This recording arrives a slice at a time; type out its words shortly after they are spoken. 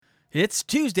It's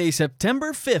Tuesday,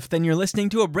 September 5th, and you're listening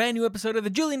to a brand new episode of the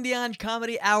Julian Dion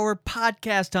Comedy Hour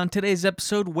podcast. On today's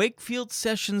episode, Wakefield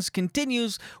Sessions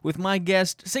continues with my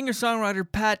guest,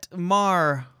 singer-songwriter Pat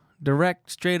Maher.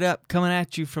 Direct, straight up, coming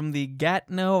at you from the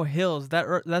Gatineau Hills.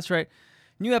 That's right.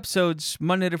 New episodes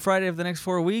Monday to Friday of the next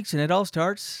 4 weeks, and it all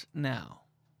starts now.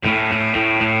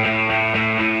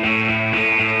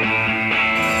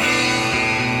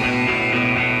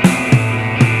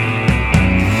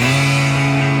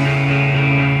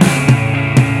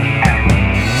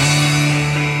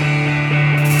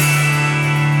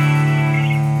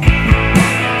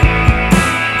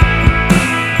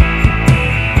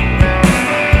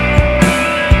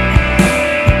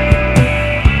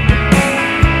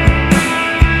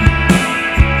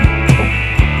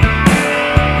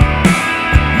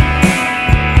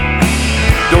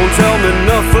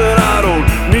 Nothing I don't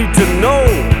need to know.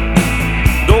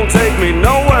 Don't take me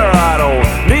nowhere I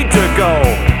don't need to go.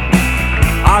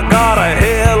 I got a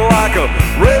head like a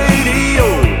radio.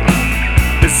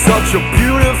 It's such a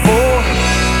beautiful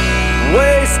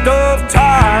waste of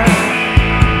time.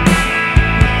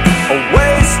 A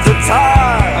waste of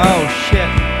time. Oh,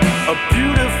 shit. A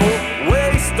beautiful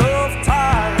waste of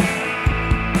time.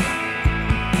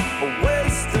 A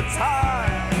waste of time.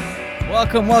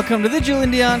 Welcome to the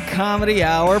Julian Dion Comedy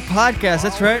Hour podcast.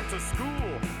 That's right.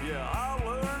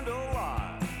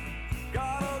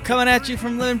 Coming at you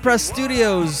from Lemon Press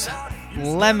Studios in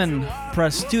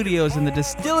the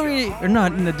distillery, or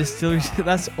not in the distillery,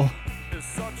 that's old.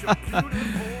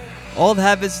 Old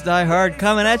habits die hard.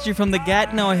 Coming at you from the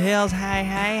Gatineau Hills.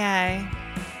 Hi.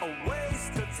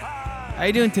 How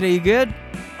you doing today? You good?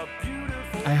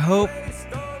 I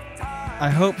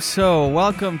hope so.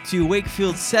 Welcome to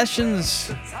Wakefield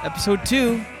Sessions, episode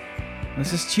 2.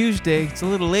 This is Tuesday. It's a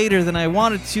little later than I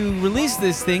wanted to release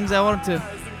these things. I wanted to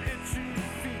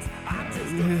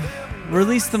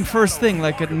release them first thing,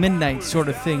 like at midnight sort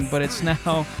of thing, but it's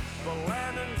now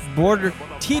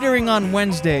teetering on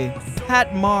Wednesday.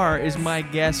 Pat Maher is my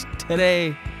guest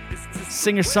today.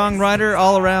 Singer-songwriter,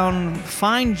 all-around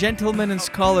fine gentleman and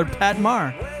scholar, Pat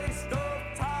Maher.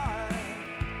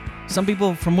 Some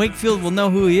people from Wakefield will know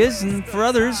who he is, and for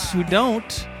others who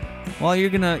don't, well, you're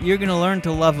gonna learn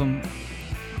to love him.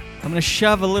 I'm gonna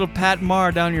shove a little Pat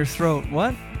Maher down your throat.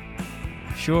 What?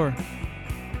 Sure.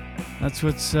 That's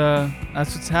what's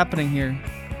happening here.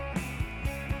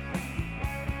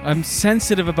 I'm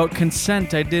sensitive about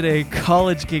consent. I did a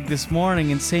college gig this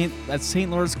morning at St.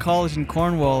 Lawrence College in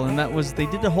Cornwall, and they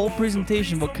did a whole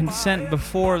presentation about consent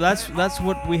before. That's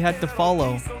what we had to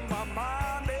follow.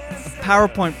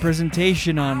 PowerPoint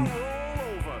presentation on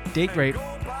date rape.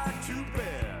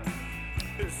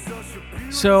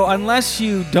 So unless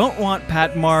you don't want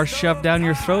Pat Maher shoved down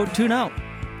your throat, tune out.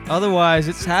 Otherwise,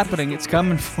 it's happening. It's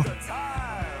coming for you.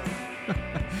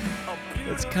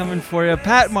 It's coming for you.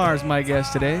 Pat Maher's my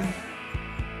guest today.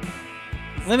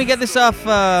 Let me get this off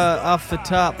the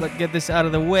top. Let's get this out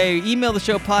of the way. Email the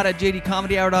show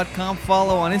pod@jdcomedyhour.com.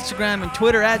 Follow on Instagram and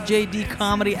Twitter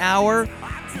 @jdcomedyhour.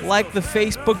 Like the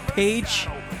Facebook page,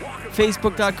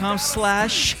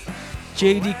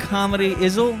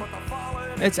 facebook.com/jdcomedyisle.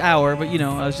 It's hour, but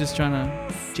I was just trying to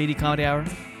JD Comedy Hour.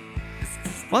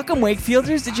 Welcome,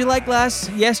 Wakefielders. Did you like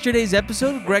yesterday's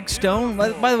episode with Greg Stone? By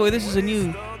the way, this is a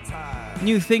new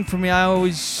thing for me. I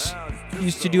always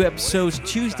used to do episodes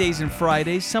Tuesdays and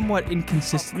Fridays, somewhat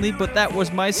inconsistently, but that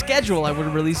was my schedule. I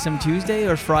would release them Tuesday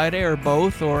or Friday or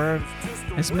both, or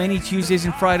as many Tuesdays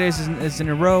and Fridays as in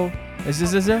a row.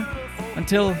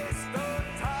 Until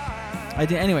I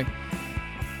did. Anyway.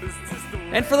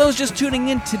 And for those just tuning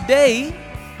in today,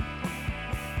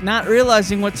 not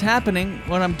realizing what's happening,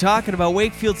 what I'm talking about,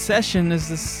 Wakefield Sessions is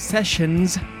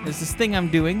this thing I'm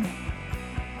doing.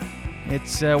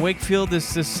 It's Wakefield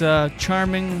is this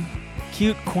charming,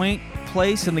 cute, quaint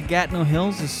place in the Gatineau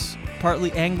Hills, this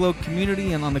partly Anglo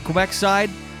community, and on the Quebec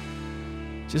side,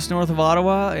 just north of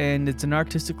Ottawa, and it's an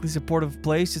artistically supportive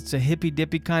place. It's a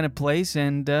hippy-dippy kind of place,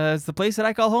 and it's the place that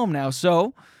I call home now.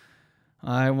 So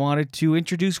I wanted to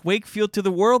introduce Wakefield to the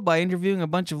world by interviewing a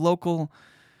bunch of local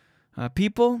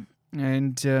people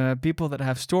and people that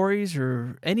have stories,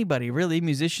 or anybody, really,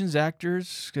 musicians,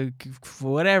 actors,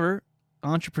 whatever,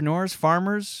 entrepreneurs,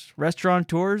 farmers,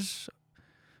 restaurateurs,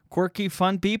 quirky,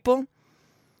 fun people.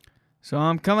 So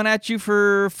I'm coming at you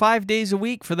for 5 days a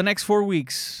week for the next 4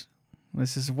 weeks.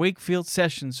 This is Wakefield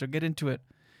Sessions, so get into it.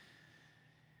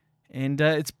 And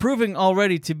it's proving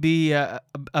already to be a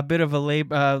bit of a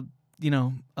labor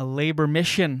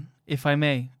mission, if I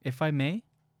may.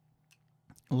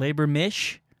 Labor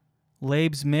mish,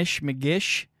 labes mish,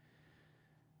 McGish.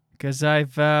 Because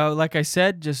I've, like I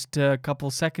said just a couple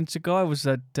seconds ago, I was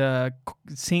at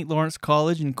St. Lawrence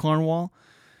College in Cornwall.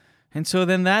 And so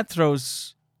then that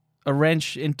throws a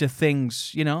wrench into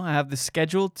things. You know, I have the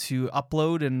schedule to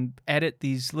upload and edit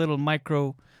these little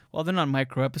micro, well, they're not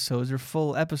micro episodes, they're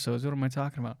full episodes. What am I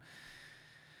talking about?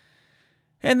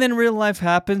 And then real life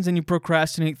happens and you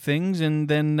procrastinate things. And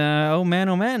then, oh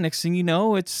man, next thing you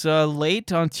know, it's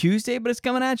late on Tuesday, but it's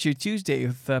coming at you. Tuesday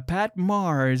with Pat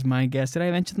Maher is my guest. Did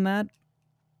I mention that?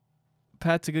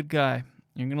 Pat's a good guy.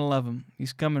 You're going to love him.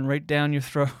 He's coming right down your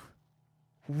throat.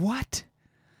 What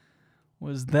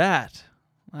was that?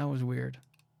 That was weird.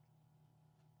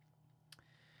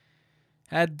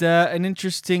 Had an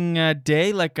interesting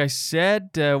day, like I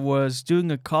said. Was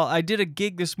doing a call. I did a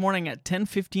gig this morning at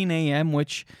 10:15 a.m.,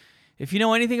 which, if you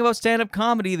know anything about stand-up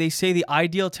comedy, they say the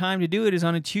ideal time to do it is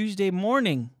on a Tuesday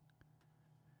morning.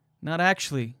 Not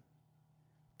actually.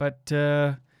 But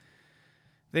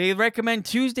they recommend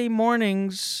Tuesday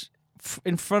mornings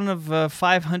in front of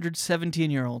 500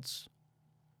 17-year-olds.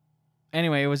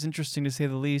 Anyway, it was interesting to say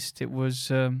the least. It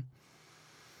was a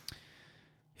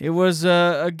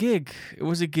gig. It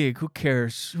was a gig. Who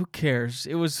cares?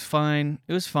 It was fine.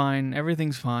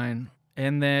 Everything's fine.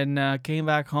 And then came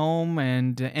back home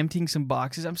and emptying some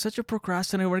boxes. I'm such a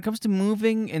procrastinator. When it comes to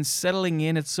moving and settling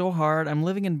in, it's so hard. I'm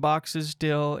living in boxes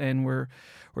still, and we're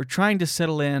trying to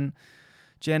settle in,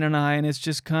 Jen and I, and it's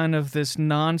just kind of this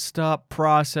nonstop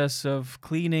process of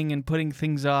cleaning and putting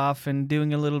things off and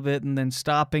doing a little bit and then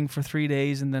stopping for 3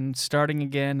 days and then starting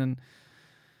again.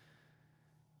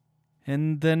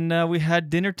 And then we had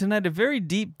dinner tonight, a very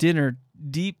deep dinner,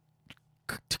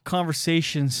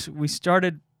 conversations. We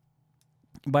started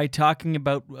by talking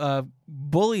about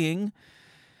bullying,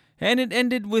 and it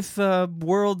ended with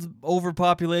world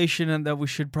overpopulation and that we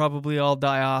should probably all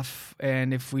die off,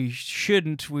 and if we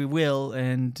shouldn't, we will.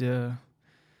 And so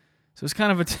it's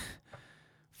kind of a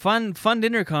fun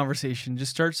dinner conversation.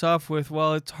 Just starts off with,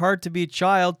 well, it's hard to be a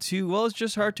child, to, well, it's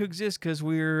just hard to exist because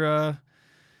we're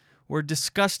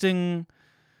disgusting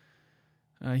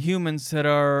humans that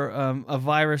are a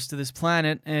virus to this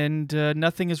planet, and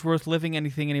nothing is worth living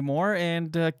anything anymore,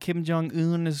 and Kim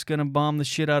Jong-un is going to bomb the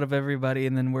shit out of everybody,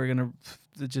 and then we're going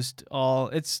to just all...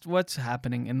 It's what's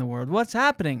happening in the world. What's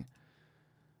happening?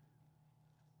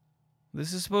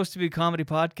 This is supposed to be a comedy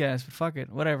podcast, but fuck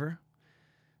it, whatever.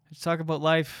 Let's talk about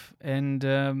life,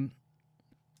 and...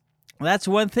 that's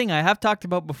one thing I have talked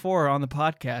about before on the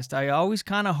podcast. I always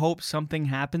kind of hope something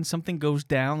happens, something goes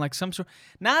down, like some sort,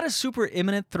 not a super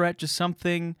imminent threat, just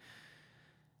something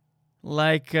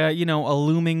like, a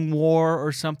looming war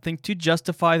or something to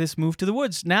justify this move to the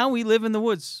woods. Now we live in the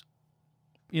woods.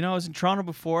 I was in Toronto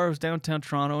before. I was downtown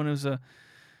Toronto, and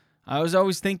I was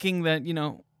always thinking that,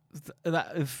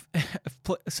 that if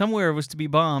somewhere was to be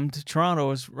bombed, Toronto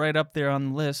was right up there on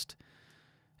the list.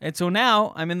 And so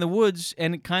now I'm in the woods,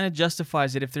 and it kind of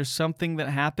justifies it. If there's something that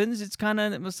happens, it's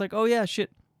like, oh yeah, shit.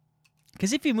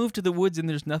 Because if you move to the woods and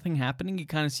there's nothing happening, you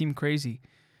kind of seem crazy.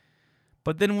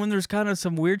 But then when there's kind of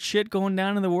some weird shit going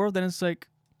down in the world, then it's like,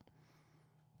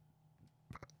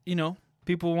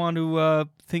 people want to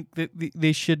think that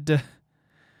they should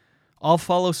all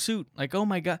follow suit. Like, oh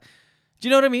my God. Do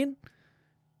you know what I mean?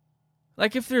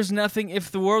 Like, if there's nothing,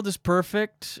 if the world is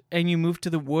perfect and you move to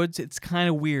the woods, it's kind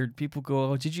of weird. People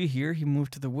go, oh, did you hear he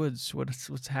moved to the woods?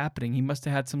 What's happening? He must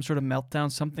have had some sort of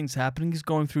meltdown. Something's happening. He's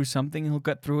going through something. He'll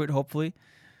get through it, hopefully.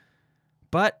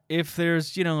 But if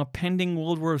there's, a pending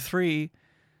World War III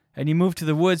and you move to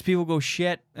the woods, people go,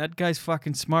 shit, that guy's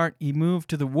fucking smart. He moved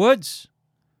to the woods.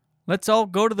 Let's all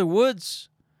go to the woods.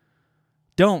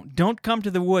 Don't come to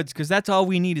the woods, because that's all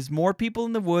we need is more people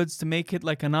in the woods to make it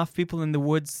like enough people in the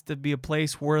woods to be a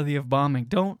place worthy of bombing.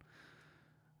 Don't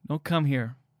come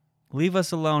here. Leave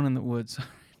us alone in the woods.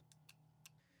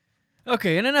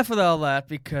 Okay, and enough of all that,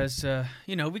 because,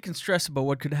 we can stress about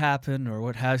what could happen or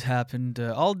what has happened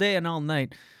all day and all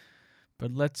night.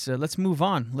 But let's move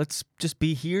on. Let's just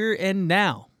be here and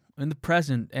now, in the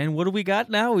present. And what do we got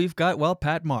now? We've got, well,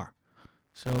 Pat Maher.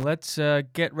 So let's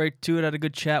get right to it. I had a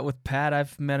good chat with Pat.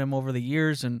 I've met him over the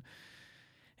years, and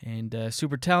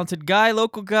super talented guy,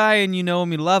 local guy, and you know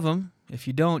him, you love him. If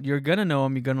you don't, you're going to know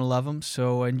him, you're going to love him.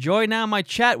 So enjoy now my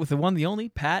chat with the one, the only,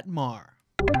 Pat Maher.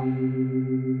 You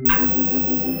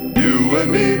and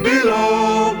me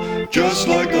belong, just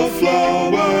like the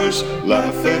flowers,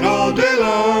 laughing all day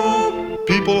long.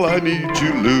 People, I need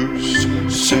you loose,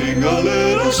 sing a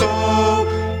little song,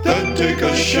 then take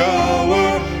a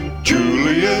shower.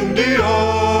 Julian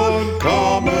Dion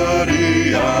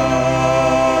Comedy Hour.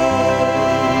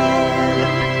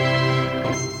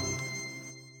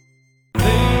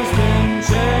 Things can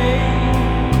change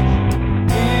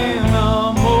in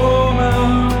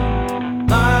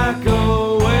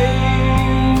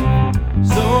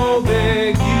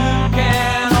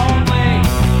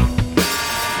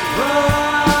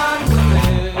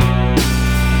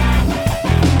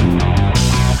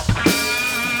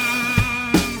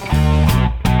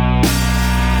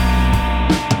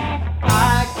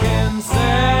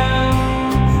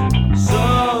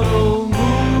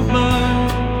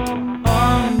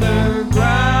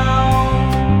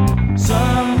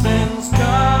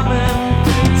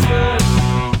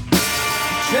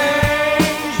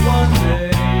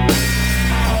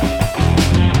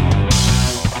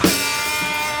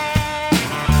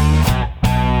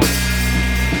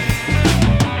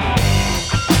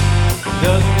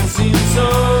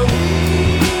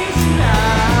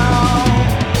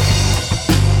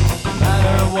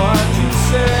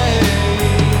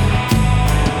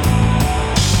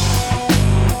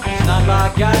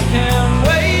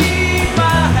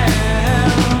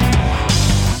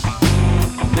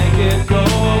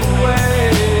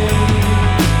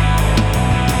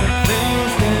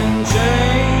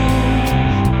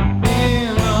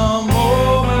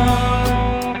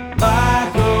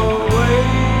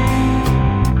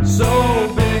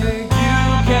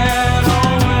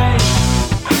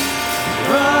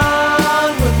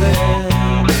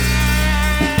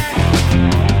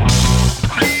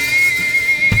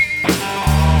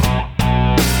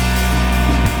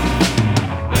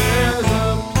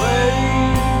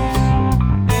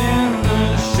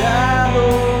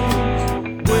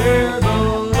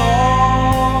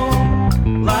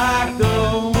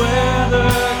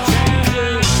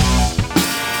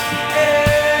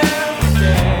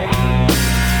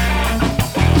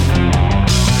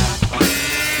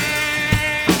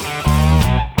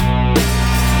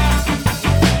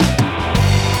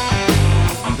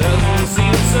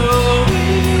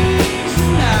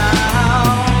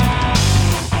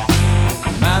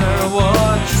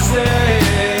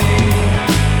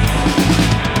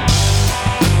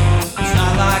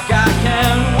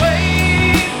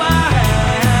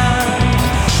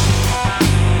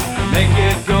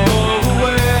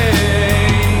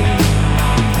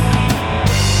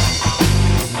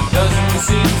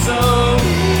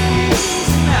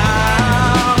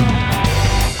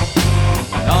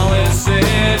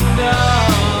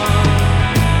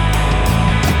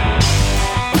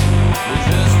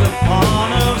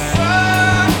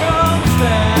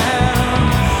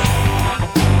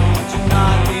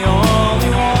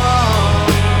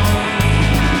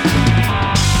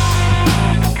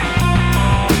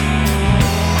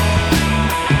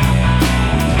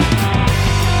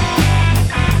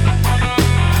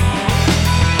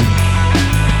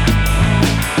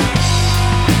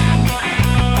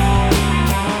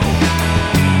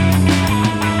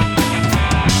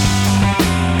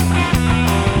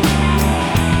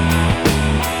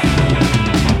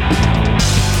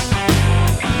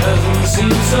seem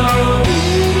so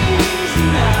easy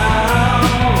now.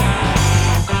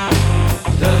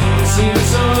 Doesn't seem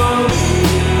so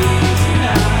easy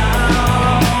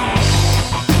now.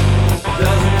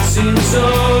 Doesn't seem so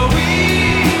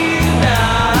easy now.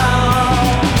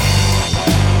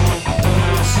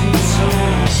 Doesn't seem so.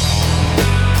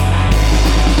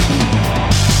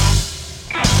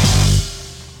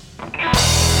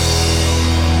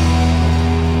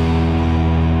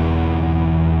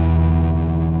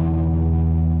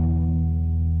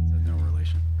 No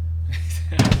relation.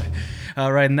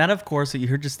 All right, and that, of course, that you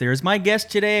heard just there is my guest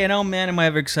today. And oh man, am I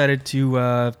ever excited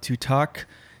to talk,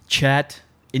 chat,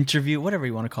 interview, whatever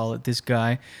you want to call it. This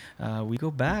guy, we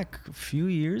go back a few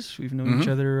years. We've known each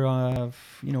other.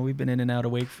 We've been in and out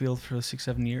of Wakefield for 6,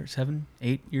 7 years, 7,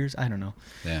 8 years. I don't know.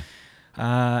 Yeah.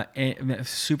 A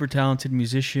super talented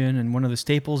musician and one of the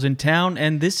staples in town.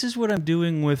 And this is what I'm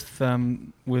doing with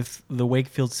the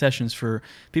Wakefield Sessions for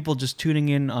people just tuning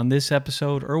in on this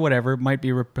episode or whatever. It might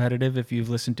be repetitive if you've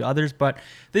listened to others, but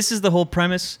this is the whole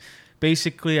premise.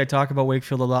 Basically, I talk about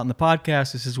Wakefield a lot in the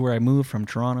podcast. This is where I moved from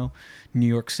Toronto, New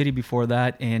York City before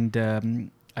that.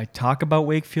 And I talk about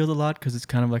Wakefield a lot because it's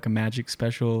kind of like a magic,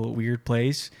 special, weird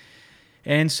place.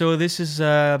 And so this is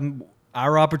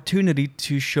our opportunity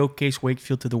to showcase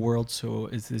Wakefield to the world. So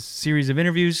it's this series of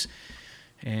interviews,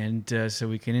 and so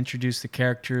we can introduce the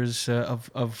characters of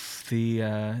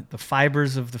the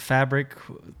fibers of the fabric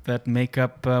that make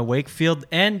up Wakefield,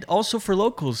 and also for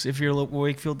locals. If you're a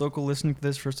Wakefield local listening to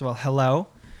this, first of all, hello,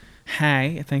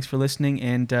 hi, thanks for listening,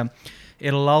 and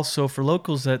it'll also, for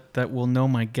locals that will know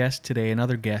my guest today and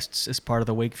other guests as part of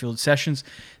the Wakefield Sessions,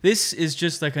 this is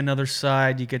just like another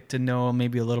side. You get to know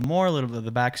maybe a little more, a little bit of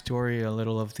the backstory, a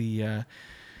little of the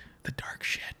dark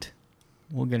shit.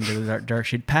 We'll get into the dark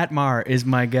shit. Pat Maher is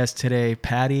my guest today.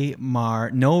 Patty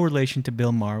Maher. No relation to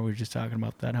Bill Maher. We were just talking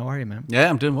about that. How are you, man? Yeah,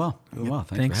 I'm doing well. Doing well.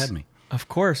 Thanks for having me. Of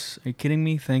course. Are you kidding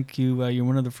me? Thank you. You're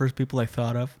one of the first people I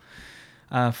thought of.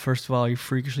 First of all, you're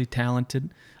freakishly talented.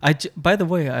 By the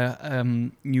way,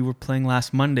 you were playing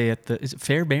last Monday at is it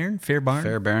Fairbairn? Fairbarn?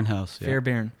 Fairbairn House. Yeah.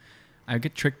 Fairbairn. I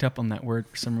get tricked up on that word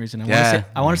for some reason. I Yeah.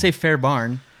 want to say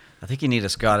Fairbarn. I think you need a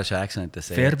Scottish accent to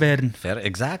say Fairbairn. it.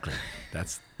 Exactly.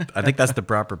 I think that's the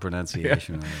proper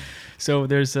pronunciation. So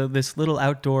there's this little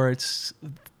outdoor. It's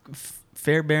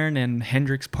Fairbairn and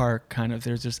Hendricks Park, kind of.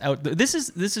 There's this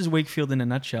This is Wakefield in a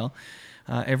nutshell.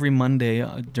 Every Monday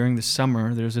during the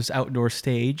summer, there's this outdoor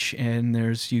stage, and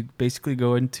you basically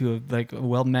go into a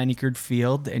well manicured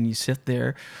field, and you sit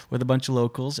there with a bunch of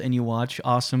locals, and you watch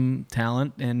awesome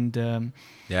talent. And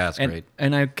Yeah, it's great.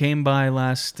 And I came by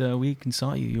last week and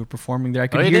saw you. You were performing there. I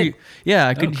could you hear did? you. Yeah,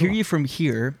 I could hear cool. you from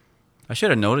here. I should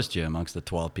have noticed you amongst the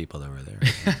 12 people that were there.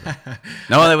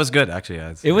 No, that was good, actually.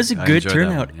 It was a I good enjoyed that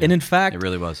turnout. one, yeah. And in fact, it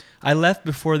really was. I left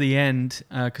before the end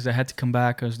because I had to come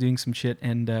back. I was doing some shit,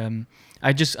 and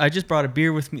I just brought a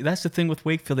beer with me. That's the thing with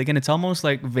Wakefield. Again, it's almost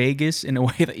like Vegas in a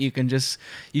way that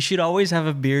you should always have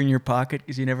a beer in your pocket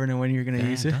because you never know when you're going to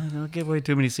use it. Don't give away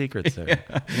too many secrets there. You're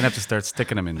going to have to start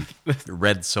sticking them in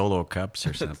red Solo cups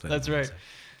or something. That's right.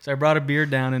 So I brought a beer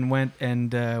down and went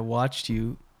and watched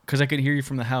you because I could hear you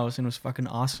from the house, and it was fucking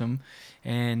awesome.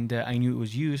 And I knew it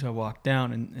was you, so I walked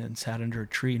down and sat under a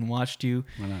tree and watched you.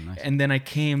 Well, nice. And then I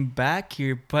came back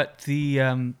here, but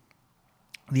the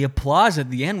applause at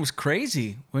the end was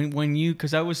crazy when you,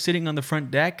 because I was sitting on the front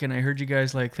deck and I heard you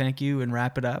guys like thank you and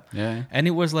wrap it up. Yeah. And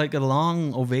it was like a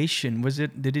long ovation.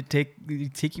 Did it take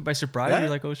you by surprise? Yeah. You're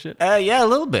like, oh shit. Yeah, a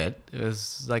little bit. It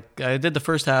was like I did the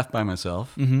first half by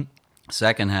myself. Mm-hmm.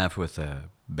 Second half with a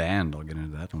band. I'll get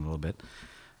into that in a little bit.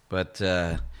 But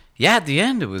yeah, at the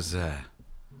end it was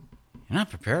you're not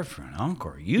prepared for an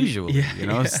encore usually.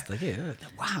 Yeah, It's like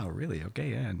wow, really? Okay,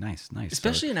 yeah, nice.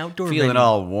 Especially so an outdoor feeling venue.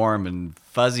 all warm and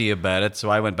fuzzy about it. So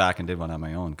I went back and did one on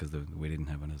my own because we didn't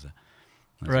have one as a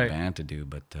band to do.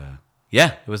 But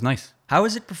yeah, it was nice. How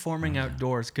is it performing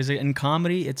outdoors? Because in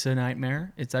comedy, it's a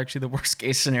nightmare. It's actually the worst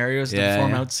case scenario is to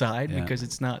perform outside because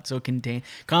it's not so contained.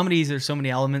 Comedies, there's so many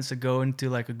elements that go into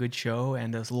like a good show,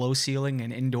 and there's low ceiling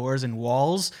and indoors and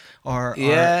walls are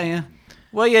Yeah.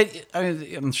 Well, yeah,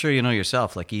 I'm sure you know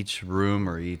yourself. Like each room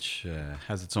or each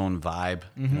has its own vibe,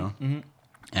 you know. Mm-hmm.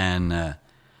 And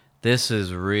this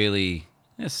is really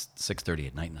it's 6:30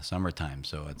 at night in the summertime,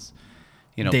 so it's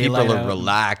Daylight people are out.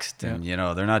 relaxed and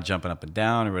they're not jumping up and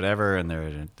down or whatever, and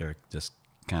they're just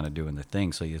kind of doing their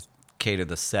thing. So you cater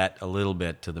the set a little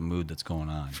bit to the mood that's going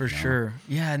on. For sure.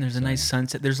 Yeah, and there's a nice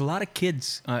sunset. There's a lot of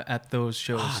kids at those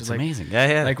shows. Oh, it's like, amazing.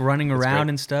 Yeah. Like running It's around great.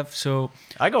 and stuff. So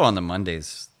I go on the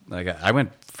Mondays. Like I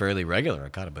went fairly regular. I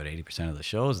caught about 80% of the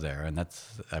shows there, and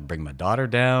I bring my daughter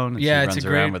down. And Yeah, she it's runs a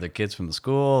around great- with her kids from the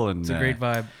school, and it's a great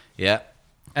vibe. Yeah,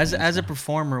 As a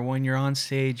performer, when you're on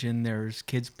stage and there's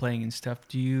kids playing and stuff,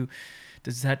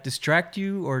 does that distract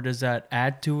you, or does that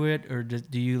add to it, or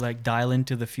do you like dial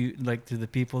into to the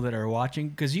people that are watching?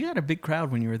 Because you had a big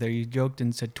crowd when you were there. You joked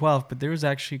and said 12, but there was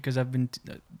actually, because I've been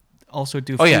also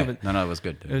to a few of it. No, it was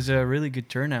good. It was a really good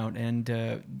turnout,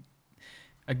 and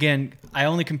again, I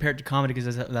only compare it to comedy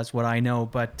because that's what I know.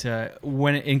 But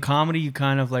when in comedy, you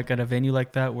kind of like at a venue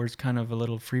like that where it's kind of a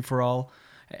little free for all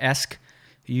esque.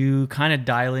 You kind of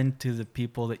dial into the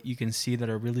people that you can see that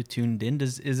are really tuned in.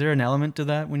 Is there an element to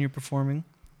that when you're performing?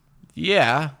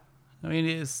 Yeah, I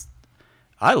mean,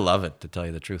 I love it, to tell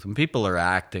you the truth. When people are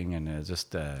acting and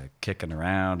just kicking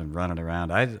around and running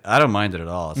around, I don't mind it at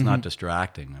all. It's not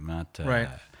distracting. I'm not. Right.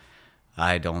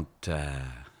 I don't.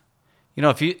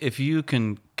 If you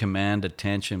can command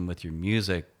attention with your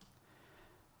music,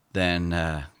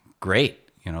 then great.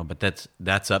 But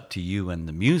that's up to you and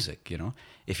the music.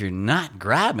 If you're not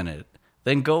grabbing it,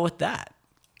 then go with that.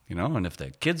 And if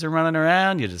the kids are running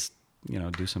around, you just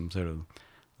do some sort of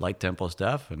light tempo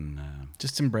stuff and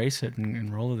just embrace it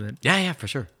and roll with it. Yeah, for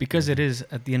sure. Because it is,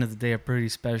 at the end of the day, a pretty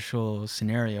special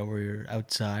scenario where you're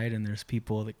outside and there's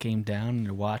people that came down and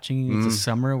they're watching. It's a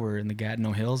summer. We're in the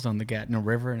Gatineau Hills on the Gatineau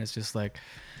River, and it's just like,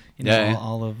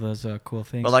 all of those cool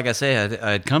things. Well, like I say,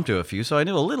 I'd come to a few, so I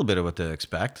knew a little bit of what to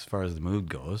expect as far as the mood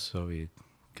goes. So we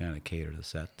kind of cater the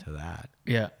set to that.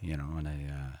 Yeah. And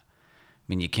I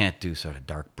mean, you can't do sort of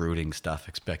dark, brooding stuff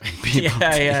expecting people.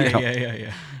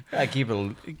 Yeah. I keep it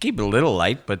a little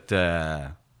light, but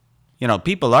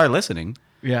people are listening.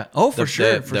 Yeah. Oh, for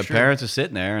sure. The parents are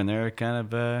sitting there and they're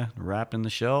kind of wrapping the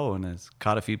show, and it's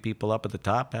caught a few people up at the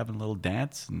top having a little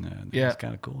dance, and it's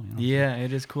kind of cool. Yeah,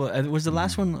 it is cool. Was the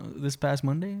last one this past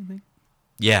Monday, I think?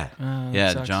 Yeah.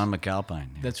 Sucks. John McAlpine.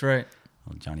 Yeah. That's right.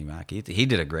 Well, Johnny Mack. He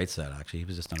did a great set, actually. He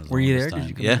was just on his own. Were you there? This time.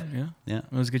 Did you come in? Yeah.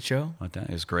 It was a good show.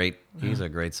 It was great. He's a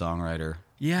great songwriter.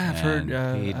 Yeah, I've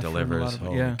heard. He delivers.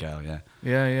 Holy cow, yeah.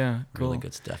 Yeah. Cool. Really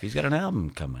good stuff. He's got an album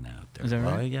coming out there. Is that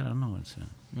right? Yeah, I don't know. It's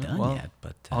done yet,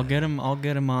 but I'll get him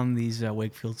on these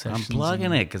Wakefield Sessions. I'm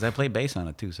plugging it because I play bass on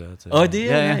it too. So it's do you?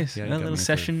 Yeah, nice. Yeah, a little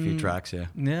session. A few tracks. Yeah.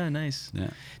 Yeah, nice.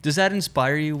 Yeah. Does that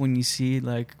inspire you when you see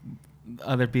like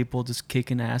other people just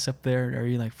kicking ass up there? Are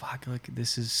you like, fuck, like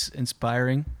this is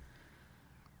inspiring?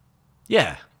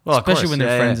 Yeah. Well, especially of course. when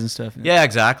they're friends and stuff. Yeah,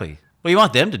 exactly. Well, you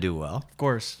want them to do well. Of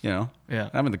course. Yeah.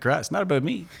 I'm in the crowd. It's not about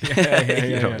me.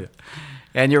 Yeah.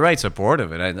 And you're right,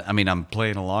 supportive. And I mean, I'm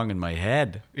playing along in my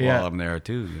head while I'm there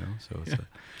too. So it's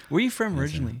where are you from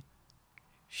originally?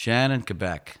 Shannon,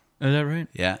 Quebec. Is that right?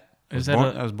 Yeah. I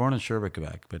was born in Sherbrooke,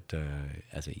 Quebec, but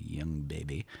as a young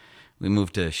baby, we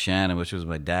moved to Shannon, which was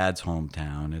my dad's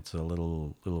hometown. It's a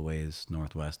little ways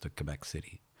northwest of Quebec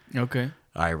City. Okay.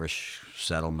 Irish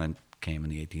settlement. Came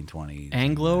in the 1820s.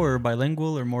 Anglo or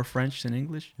bilingual or more French than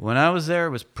English? When I was there,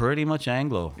 it was pretty much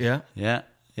Anglo. Yeah? Yeah.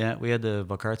 We had the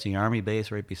Valcartier Army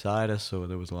base right beside us, so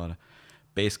there was a lot of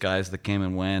base guys that came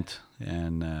and went.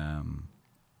 And,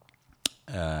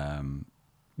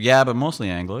 but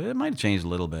mostly Anglo. It might have changed a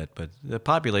little bit, but the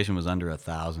population was under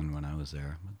 1,000 when I was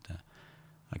there. But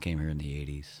I came here in the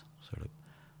 80s, sort of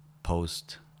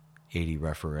post-80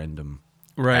 referendum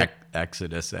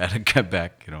exodus out of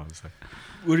Quebec, It's like,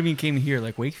 what do you mean came here?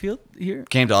 Like Wakefield here?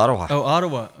 Came to Ottawa. Oh,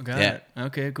 Ottawa. Got it.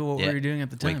 Okay, cool. What were you doing at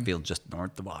the time? Wakefield, just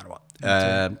north of Ottawa.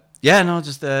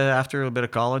 Just after a bit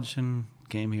of college and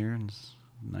came here in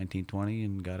 1920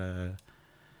 and got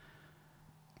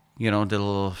did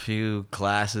a few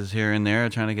classes here and there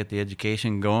trying to get the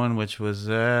education going, which was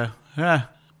a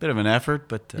bit of an effort,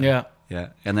 but yeah.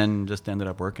 And then just ended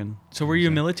up working. So were you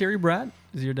a military brat?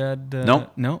 Is your dad?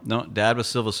 No. Dad was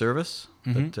civil service,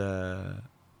 but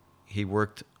he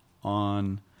worked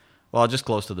on, just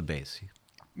close to the base.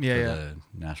 The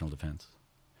National Defense.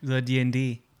 The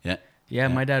D&D. Yeah.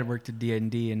 My dad worked at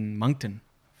D&D in Moncton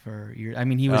for years. I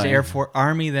mean, he was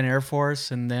Army, then Air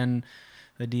Force, and then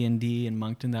the D&D in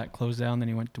Moncton that closed down. Then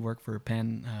he went to work for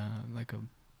like a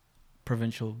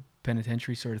provincial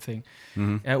penitentiary sort of thing.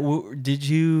 Did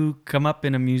you come up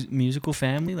in a musical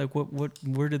family? Like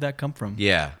where did that come from?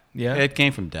 Yeah. It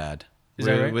came from Dad. Is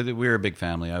that right? We were a big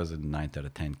family. I was the 9th out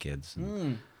of 10 kids.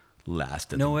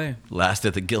 Last of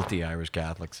the guilty Irish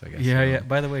Catholics, I guess. Yeah.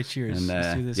 By the way, cheers. And,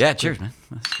 let's do this. Yeah, cheers, man.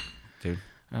 Dude.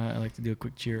 I like to do a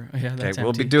quick cheer. Yeah, that's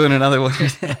we'll be doing another one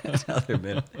another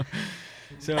minute.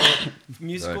 So,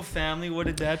 musical family. What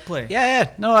did Dad play?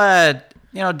 Yeah.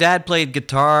 No, Dad played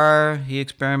guitar. He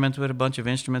experimented with a bunch of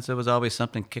instruments. There was always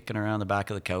something kicking around the back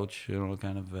of the couch.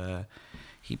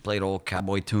 He played old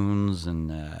cowboy tunes,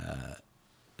 and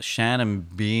Shannon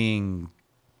being,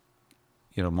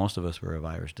 most of us were of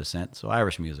Irish descent, so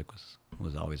Irish music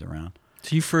was always around.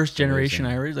 So you first generation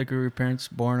Amazing. Irish? Like were your parents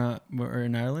born were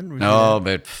in Ireland? Was No, your-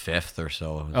 about fifth or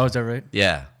so. Oh, is that right?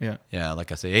 Yeah. Yeah. Yeah,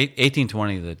 like I say,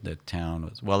 1820, the town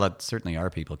was, well, certainly our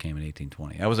people came in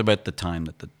 1820. That was about the time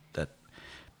that that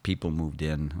people moved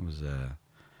in. It was,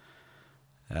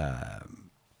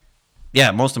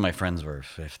 yeah, most of my friends were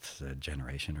fifth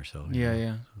generation or so. you Yeah, know.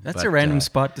 yeah. That's But, a random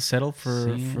spot to settle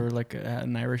for see- like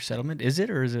an Irish settlement. Is it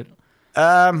or is it?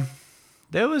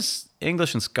 There was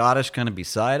English and Scottish kind of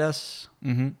beside us.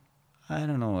 Mm-hmm. I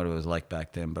don't know what it was like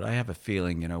back then, but I have a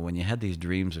feeling, when you had these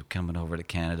dreams of coming over to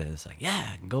Canada, it's like,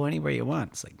 yeah, go anywhere you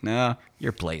want. It's like, no,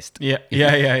 you're placed. Yeah,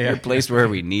 yeah, yeah, yeah. You're placed where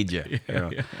we need you.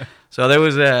 So there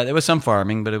was some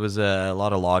farming, but it was a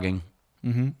lot of logging.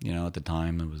 Mm-hmm. At the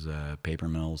time it was paper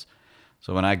mills.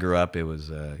 So when I grew up, it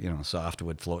was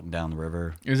softwood floating down the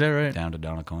river Is that right? down to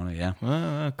Donnacona. Yeah,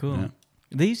 Oh, cool. Yeah.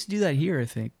 They used to do that here, I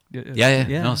think. yeah.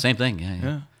 No, same thing. Yeah.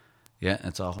 Yeah. Yeah,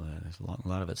 it's all. There's a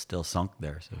lot of it still sunk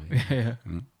there. So Yeah.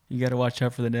 You got to watch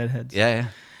out for the deadheads. yeah.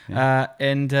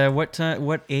 And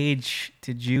what age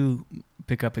did you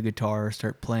pick up a guitar or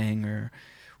start playing, or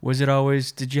was it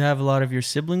always? Did you have a lot of your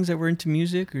siblings that were into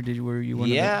music, or were you one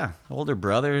of Yeah, older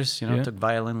brothers, Yeah. took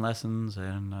violin lessons,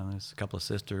 and there's a couple of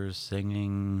sisters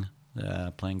singing,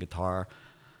 playing guitar.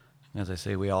 As I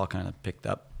say, we all kind of picked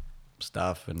up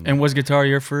stuff. And was guitar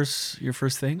your first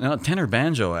thing? No, tenor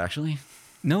banjo, actually.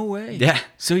 No way. Yeah.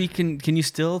 So you can you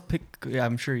still pick? Yeah,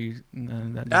 I'm sure you.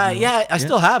 Yeah, I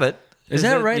still have it. Is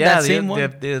that right? Yeah, That same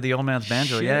one? the old man's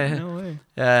banjo. Shit, Yeah. No way.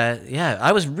 Yeah,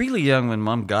 I was really young when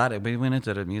Mom got it. We went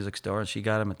into the music store and she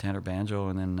got him a tenor banjo,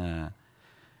 and then a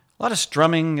lot of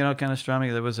strumming, kind of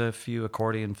strumming. There was a few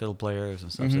accordion fiddle players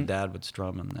and stuff. So Dad would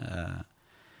strum,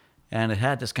 and it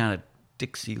had this kind of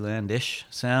Dixieland-ish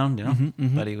sound,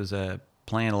 But he was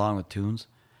playing along with tunes.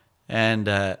 And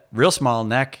real small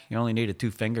neck. You only needed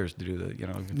 2 fingers to do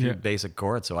a few basic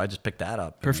chords. So I just picked that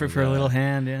up. Perfect for a little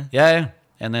hand. Yeah. Yeah.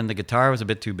 And then the guitar was a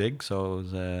bit too big, so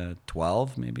it was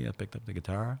 12 maybe. I picked up the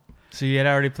guitar. So you had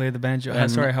already played the banjo. And-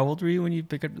 Sorry, how old were you when you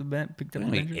picked up the banjo?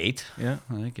 Only 8, Yeah.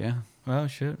 I think. Yeah. Oh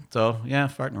shit. So yeah,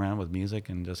 farting around with music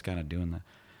and just kind of doing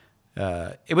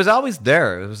that. It was always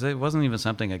there. It wasn't even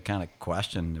something I kind of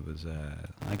questioned. It was,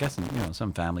 I guess, in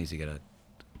some families you get a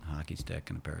hockey stick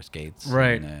and a pair of skates,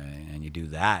 Right. And you do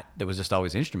that. There was just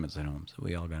always instruments at home, so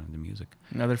we all got into music.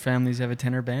 And other families have a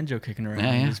tenor banjo kicking around.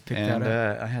 Yeah, You yeah. Just pick And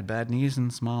that up. I had bad knees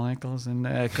and small ankles, and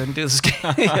I couldn't do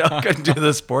the couldn't do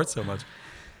the sport so much.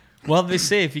 Well, they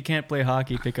say if you can't play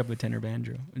hockey, pick up a tenor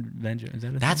banjo. Is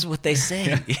that a That's thing? what they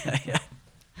say. Yeah.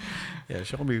 Yeah,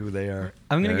 show me who they are.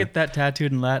 I'm gonna get that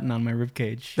tattooed in Latin on my rib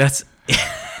cage. That's.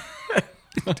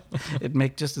 It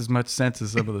makes just as much sense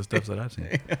as some of the stuff that I've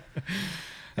seen.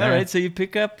 All right, so you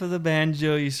pick up the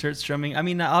banjo, you start strumming. I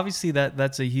mean, obviously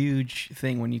that's a huge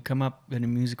thing when you come up in a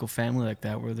musical family like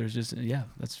that, where there's just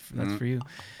that's for you.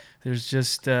 There's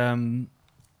just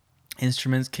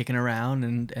instruments kicking around,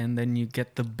 and then you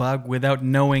get the bug without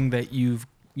knowing that you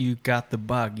got the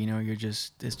bug.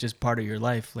 It's just part of your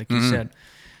life, like you said.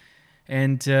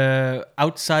 And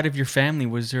outside of your family,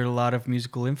 was there a lot of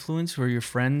musical influence? Were your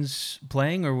friends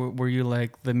playing, or were you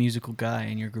like the musical guy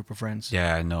in your group of friends?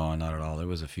 Yeah, no, not at all. There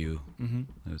was a few.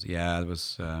 It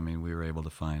was. I mean, we were able to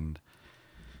find,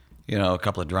 a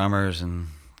couple of drummers and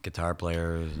guitar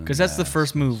players. Because that's the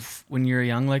first move when you're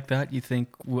young like that. You think,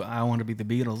 I want to be the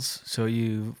Beatles, so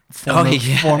you form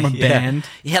a band.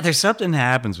 Yeah, there's something that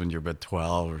happens when you're about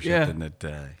 12 or Yeah. something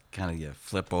that kind of you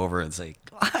flip over and say,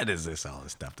 what is this, all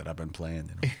this stuff that I've been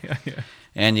playing? Yeah.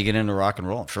 And you get into rock and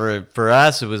roll. For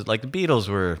us, it was like the Beatles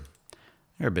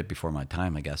they're a bit before my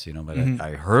time, I guess, but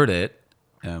I heard it.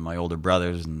 My older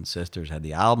brothers and sisters had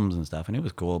the albums and stuff, and it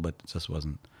was cool, but it just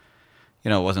wasn't, it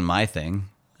wasn't my thing.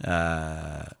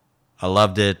 I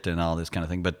loved it and all this kind of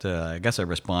thing, but I guess I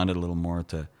responded a little more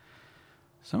to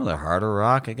some of the harder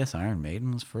rock. I guess Iron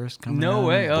Maiden was first coming out. No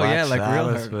way. Oh, Black yeah, like real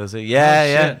Sabbath hard. was it? Yeah, Oh,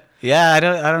 yeah. shit. Yeah, I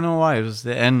don't know why. It was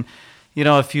and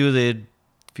a few of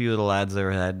the lads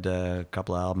there had a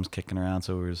couple of albums kicking around,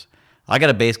 so it was I got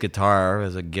a bass guitar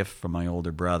as a gift from my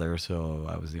older brother, so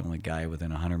I was the only guy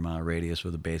within a 100-mile radius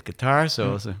with a bass guitar.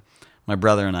 So, my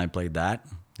brother and I played that.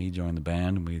 He joined the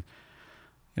band,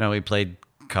 and we played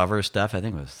cover stuff. I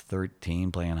think it was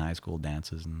 13, playing high school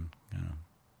dances and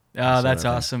Oh, that's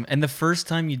sort of awesome. And the first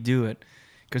time you do it,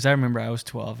 because I remember I was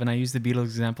 12, and I used the Beatles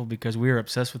example because we were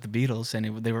obsessed with the Beatles, and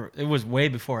it was way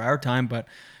before our time, but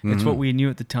it's what we knew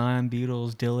at the time,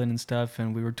 Beatles, Dylan and stuff,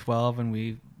 and we were 12, and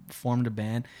we formed a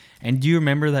band. And do you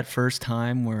remember that first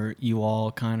time where you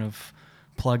all kind of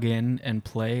plug in and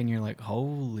play, and you're like,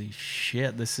 holy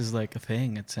shit, this is like a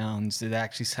thing. It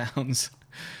actually sounds...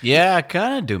 Yeah, I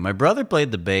kind of do. My brother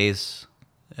played the bass.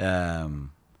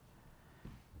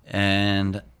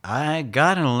 And I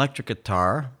got an electric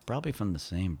guitar, probably from the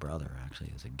same brother,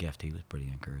 actually, as a gift. He was pretty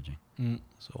encouraging.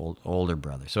 So older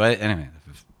brother. So anyway,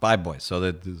 5 boys. So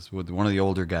one of the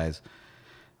older guys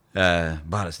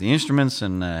bought us the instruments,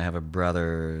 and I have a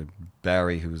brother,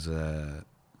 Barry, who's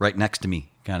right next to me,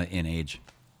 kind of in age.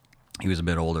 He was a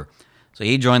bit older. So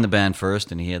he joined the band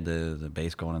first, and he had the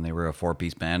bass going, and they were a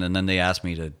 4-piece band, and then they asked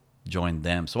me to join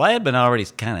them. So I had been already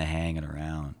kind of hanging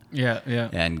around. Yeah.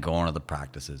 And going to the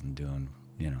practices and doing,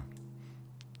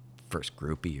 first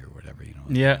groupie or whatever,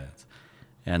 Yeah.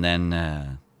 And then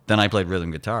I played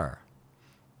rhythm guitar.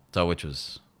 So which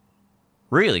was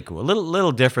really cool. A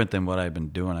little different than what I've been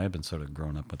doing. I've been sort of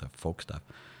growing up with the folk stuff.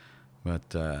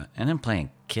 But and then playing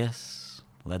Kiss,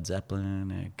 Led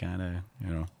Zeppelin, it kind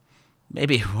of,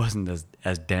 maybe it wasn't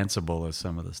as danceable as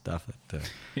some of the stuff that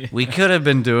we could have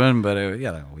been doing, but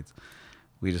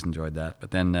we just enjoyed that.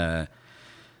 But then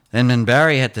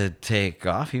Barry had to take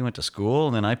off. He went to school,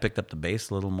 and then I picked up the bass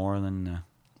a little more than,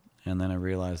 and then I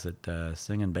realized that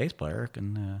singing bass player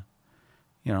can,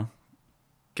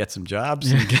 get some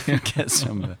jobs and get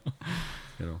some,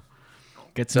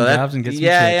 Get some jobs and get some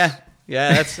chicks.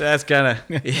 Yeah, that's kind of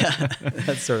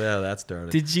that's sort of how that started.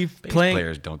 Did you Bass play?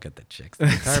 players don't get the chicks. The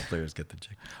guitar players get the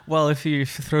chicks. Well, if you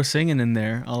throw singing in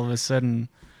there, all of a sudden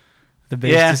the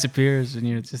bass disappears, and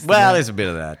you're just There's a bit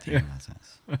of that. Yeah.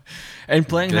 And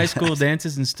playing high school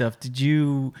dances and stuff.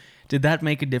 Did that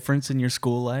make a difference in your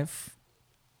school life?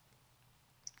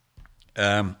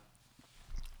 I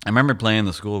remember playing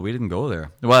the school. We didn't go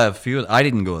there. Well, I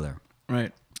didn't go there.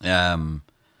 Right.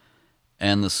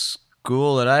 And the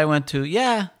school that I went to,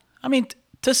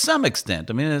 to some extent.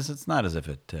 I mean, it's not as if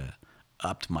it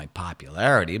upped my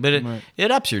popularity, but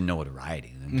it ups your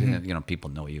notoriety. And, people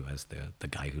know you as the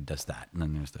guy who does that. And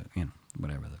then there's the,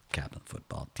 whatever, the captain of the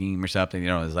football team or something.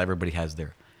 As everybody has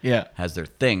their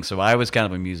thing. So I was kind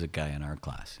of a music guy in our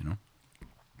class,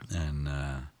 and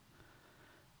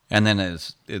then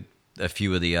a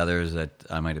few of the others that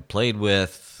I might have played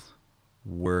with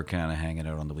were kind of hanging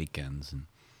out on the weekends and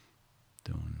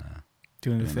doing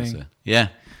the thing.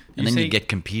 And then you get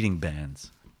competing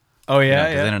bands. Oh,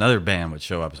 yeah. Then another band would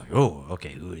show up. It's like, oh,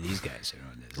 okay, who are these guys?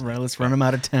 Right, let's run them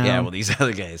out of town. Yeah, well, these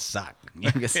other guys suck.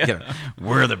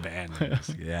 We're the band.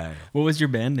 Yeah. What was your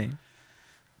band name?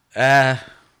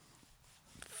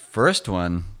 First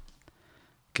one.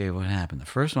 Okay, what happened? The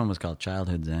first one was called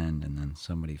Childhood's End, and then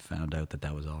somebody found out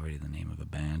that was already the name of a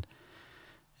band.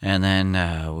 And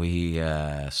then we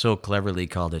so cleverly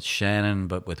called it Shannon,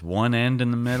 but with one end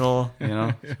in the middle,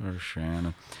 sort of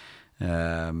Shannon.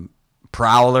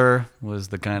 Prowler was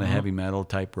the kind of heavy metal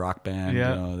type rock band.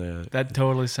 Yeah, that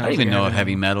totally sounds. I didn't even like know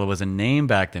heavy metal was a name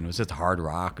back then. It was just hard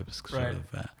rock. It was sort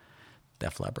of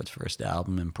Def Leppard's first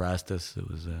album impressed us. It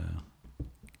was,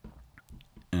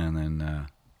 and then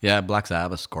Black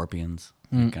Sabbath, Scorpions,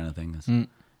 that kind of thing.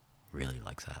 Really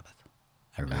like Sabbath.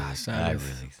 I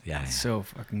really, so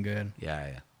fucking good.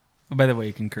 Yeah. Oh, by the way,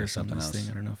 you can curse on Something this else. thing.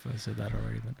 I don't know if I said that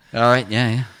already, but All right,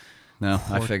 yeah. No,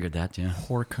 I figured that, yeah.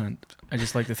 whore cunt. I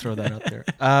just like to throw that out there.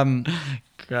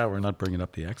 God, we're not bringing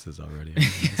up the X's already.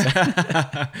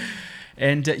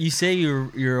 And you say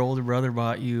your older brother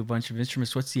bought you a bunch of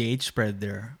instruments. What's the age spread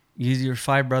there? You're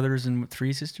 5 brothers and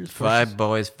 3 sisters? 5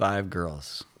 boys, 5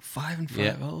 girls. 5 and 5.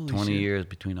 Yeah, Holy 20 shit. years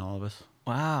between all of us.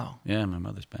 Wow. Yeah, my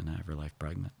mother's been half her life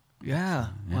pregnant. Yeah.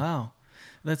 Wow.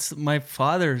 That's my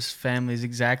father's family is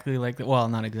exactly like that. Well,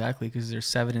 not exactly because they're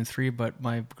 7 and 3, but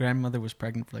my grandmother was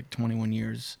pregnant for like 21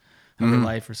 years of her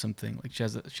life or something. Like she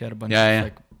had a bunch of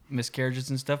like miscarriages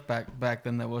and stuff back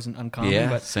then. That wasn't uncommon. Yeah,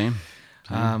 but same.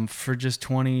 For just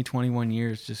 21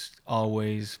 years, just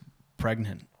always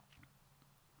pregnant.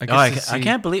 I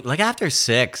can't believe, like after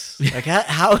 6, like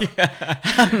how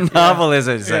novel is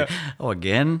it? It's like,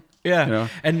 again? Yeah.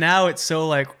 And now it's so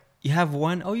like, you have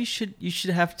 1, you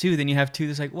should have 2, then you have 2.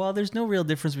 It's like, well, there's no real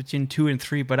difference between 2 and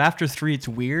 3, but after 3, it's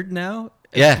weird now.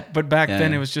 Yeah. But back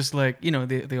then, it was just like,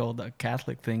 the old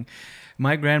Catholic thing.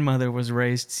 My grandmother was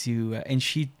raised to, and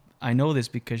I know this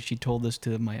because she told this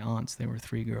to my aunts. They were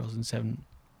 3 girls and 7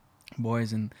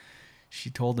 boys, and she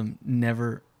told them,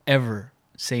 never, ever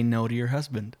say no to your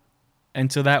husband.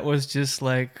 And so that was just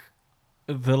like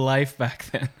the life back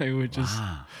then. They would just...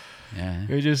 Wow. Yeah.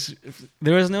 It just,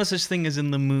 there was no such thing as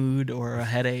in the mood or a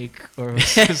headache, or it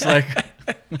was just like,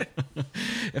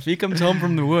 if he comes home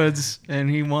from the woods and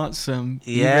he wants some,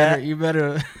 you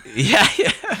better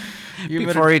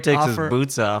Before he takes his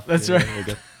boots off. That's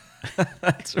right.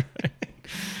 That's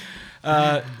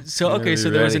right. So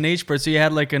there was an age spread. So you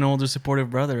had like an older supportive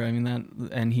brother. I mean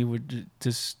and he would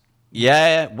just.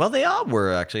 Yeah. Well, they all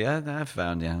were actually. I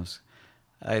found,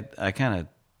 I kind of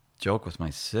joke with my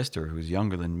sister, who's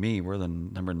younger than me. We're the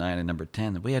number 9 and number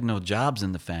 10. That we had no jobs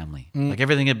in the family. Like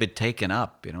everything had been taken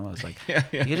up. You know, it's like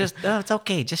you just it's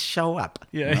okay, just show up.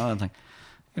 Yeah. You know, it's like,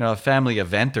 you know, a family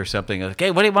event or something. Like,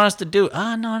 hey, what do you want us to do?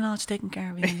 Oh, no, it's taken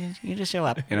care of. You just show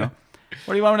up. You know,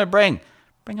 what do you want me to bring?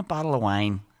 Bring a bottle of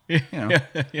wine. You know,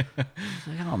 It's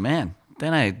like, oh man.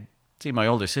 Then I see my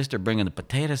older sister bringing the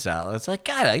potato salad. It's like,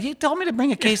 God, you told me to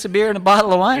bring a case of beer and a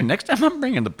bottle of wine. Next time I'm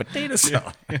bringing the potato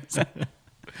salad.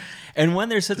 And when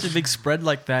there's such a big spread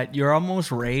like that, you're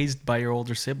almost raised by your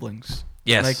older siblings.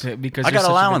 Yes, Like, because I you're got such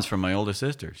a allowance big- from my older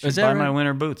sister. She Is that buy my right?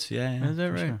 winter boots. Yeah, Is that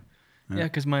for right? sure. Yeah,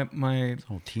 because my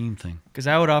Whole team thing. because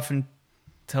I would often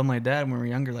tell my dad when we were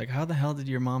younger, like, how the hell did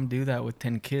your mom do that with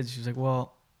 10 kids? She's like,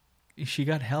 well, she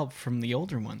got help from the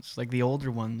older ones. Like, the older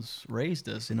ones raised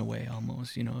us in a way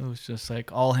almost. You know, it was just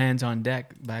like all hands on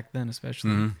deck back then,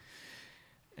 especially. Mm-hmm.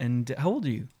 And how old are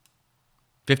you?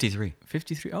 53.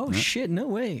 53? Oh, shit, no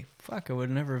way. Fuck, I would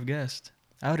never have guessed.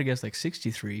 I would have guessed like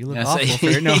 63. You look Yeah, awful for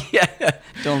it. No, yeah.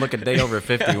 Don't look a day over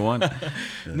 51.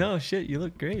 no, shit, you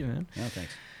look great, man. No,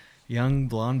 thanks. Young,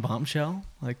 blonde bombshell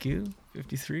like you,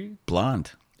 53.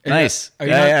 Blonde. Is Nice. that- are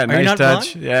you Yeah, not- yeah, are you nice not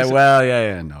touch. blonde? Yeah, Is it- well,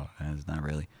 yeah. No, it's not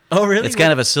really. Oh, really? It's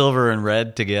kind of a silver and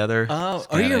red together. Oh, It's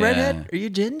are you kinda, a redhead? Are you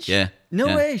ginger? Yeah, No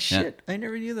yeah, way. yeah. Shit. I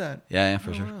never knew that. Yeah,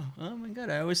 for Oh, sure. wow. Oh my god,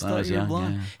 I always When I thought was you were young,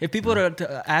 blonde. yeah. If people were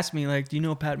to ask me, like, do you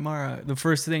know Pat Maher? The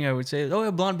first thing I would say is, oh,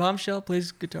 a blonde bombshell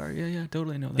plays guitar. Yeah,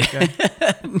 totally know that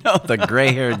guy. No, the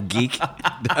gray-haired geek.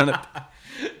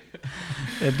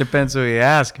 It depends who you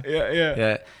ask.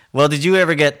 Yeah. Well, did you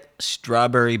ever get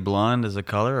strawberry blonde as a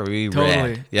color, or were you Totally.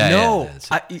 red? Yeah. No.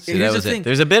 Yeah, Here's that the was thing. it.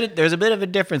 There's a bit of a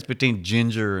difference between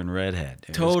ginger and redhead. It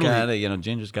was Totally. kinda, you know,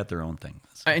 ginger's got their own thing.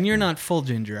 And you're not full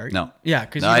ginger, are you? No. Yeah,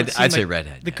 because No, I'd say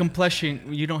redhead, The yeah.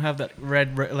 complexion, you don't have that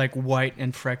red, like white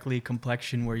and freckly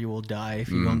complexion where you will die if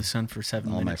you go in the sun for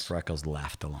 7 All my minutes. freckles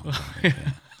left a long time. Yeah.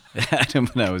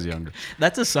 When I was younger.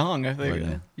 That's a song, I think. Oh,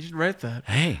 yeah. You should write that.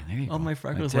 Hey, there you go. All my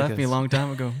freckles I take left me a long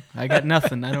time ago. I got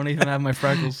nothing. I don't even have my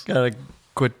freckles. Gotta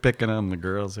quit picking on the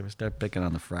girls. They start picking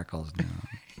on the freckles, you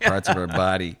know, parts of her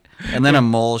body. And then a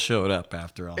mole showed up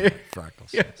after all the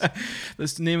freckles.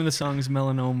 The name of the song is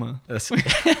Melanoma. That's-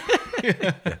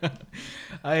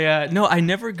 I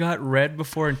never got red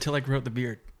before until I grew out the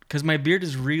beard. Because my beard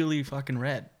is really fucking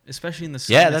red, especially in the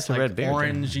sun. Yeah, It's that's a like red beard,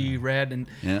 orangey red, and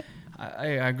yeah.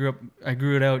 I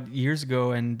grew it out years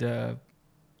ago, and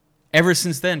ever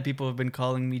since then, people have been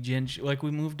calling me Ginger. Like,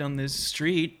 we moved down this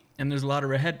street, and there's a lot of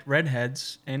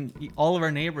redheads, and all of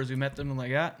our neighbors, we met them, and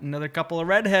like, another couple of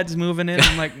redheads moving in.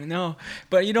 I'm like, no,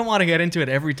 but you don't want to get into it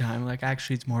every time. Like,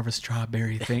 actually, it's more of a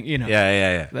strawberry thing, you know.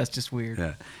 Yeah. That's just weird.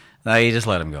 Yeah. No, you just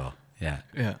let them go. Yeah.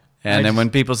 Yeah. And then when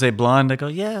people say blonde, I go,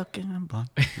 yeah, okay, I'm blonde.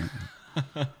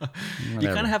 You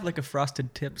kind of have like a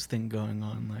frosted tips thing going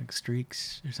on, like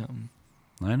streaks or something.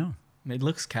 I know. It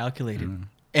looks calculated, Mm.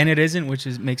 and it isn't, which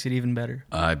makes it even better.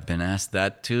 I've been asked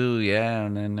that too, yeah.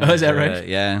 And then Oh, is that right?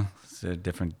 Yeah. So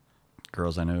different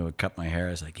girls I knew would cut my hair.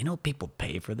 It's like, you know, people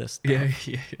pay for this stuff.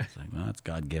 Yeah. It's like, well, it's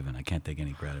God given. I can't take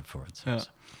any credit for it. So Oh,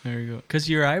 there you go. Because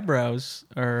your eyebrows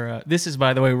are. This is,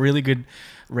 by the way, really good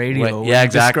radio. Wait, yeah,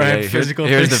 exactly. Describe Yeah, physical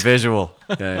here's the things. visual.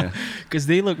 Yeah. Because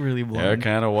they look really They're blonde.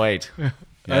 kind of white. Are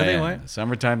they white?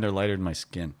 Summertime, they're lighter than my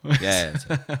skin. Yeah,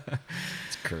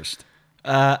 it's cursed.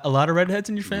 A lot of redheads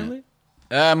in your family?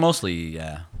 Mostly,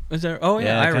 yeah. Is there? Oh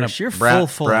yeah, kinda Irish. You're brown,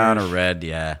 full brown Irish. or red.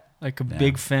 Yeah. Like a Yeah.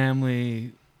 big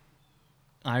family,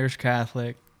 Irish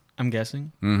Catholic. I'm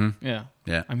guessing. Mm-hmm. Yeah.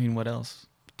 Yeah. I mean, what else?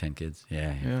 10 kids.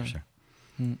 Yeah, Yeah. for sure.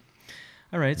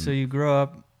 All right, so you grow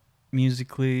up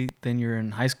musically, then you're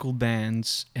in high school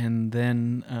bands, and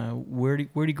then where do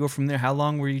you go from there? How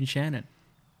long were you in Shannon?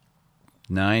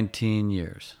 19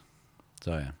 years.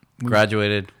 So yeah,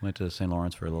 graduated, went to St.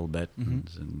 Lawrence for a little bit.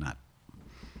 It's Not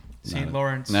St.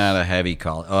 Lawrence. Not a heavy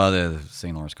college. Oh, the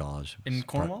St. Lawrence College. In It's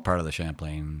Cornwall? Part of the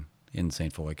Champlain in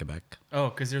St. Foy, Quebec. Oh,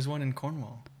 because there's one in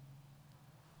Cornwall.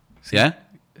 Yeah?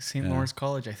 St. Yeah. Lawrence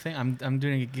College. I think I'm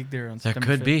doing a gig there on That September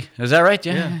could 5th. be. Is that right?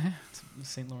 Yeah. Yeah.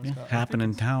 St. Lawrence Yeah, College. happen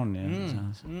in town.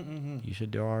 Yeah. You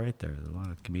should do all right there. There's a lot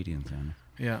of comedians down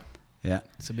Yeah, there. Yeah.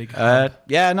 it's a big.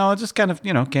 Yeah, no, it just kind of,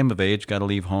 came of age, got to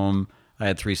leave home. I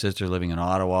had 3 sisters living in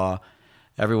Ottawa.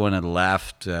 Everyone had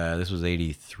left. This was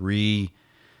 83.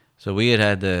 So we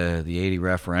had the 80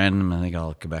 referendum. I think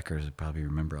all Quebecers would probably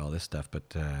remember all this stuff,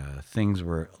 but things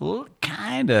were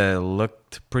kind of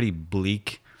looked pretty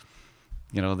bleak.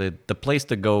 The place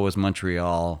to go was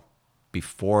Montreal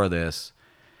before this.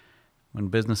 When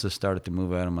businesses started to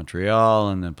move out of Montreal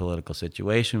and the political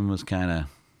situation was kind of,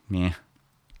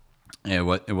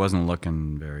 it wasn't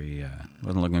looking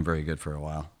very good for a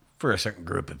while for a certain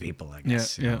group of people, I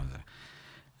guess. Yeah.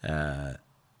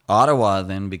 Ottawa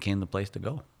then became the place to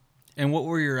go. And what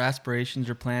were your aspirations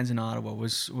or plans in Ottawa?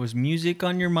 Was music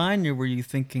on your mind, or were you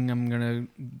thinking I'm gonna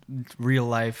real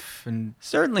life and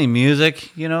Certainly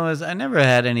music, as I never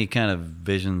had any kind of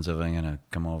visions of I'm gonna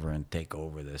come over and take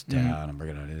over this town and we're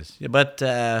gonna do this. But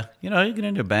you get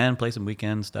into a band, play some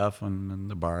weekend stuff on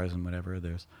the bars and whatever.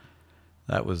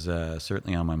 That was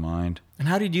certainly on my mind. And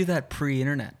how do you do that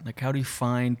pre-internet? Like, how do you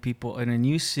find people in a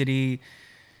new city?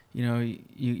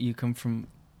 You come from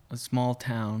a small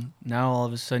town. Now all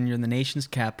of a sudden you're in the nation's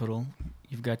capital.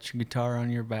 You've got your guitar on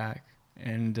your back,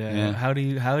 and how do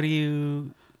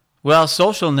you? Well,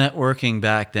 social networking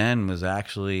back then was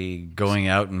actually going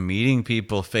out and meeting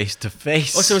people face to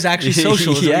face. Oh, so it was actually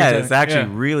social. Yeah, it's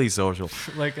actually really social.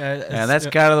 Like, and that's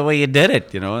kind of the way you did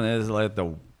it, And it's like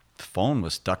the phone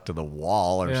was stuck to the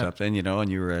wall or something, and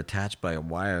you were attached by a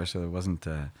wire, so it wasn't.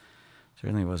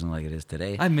 Certainly wasn't like it is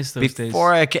today. I miss those days.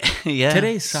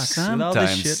 Today sucks. With all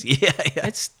this shit. Yeah.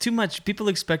 It's too much. People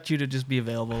expect you to just be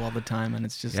available all the time, and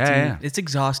it's just it's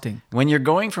exhausting. When you're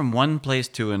going from one place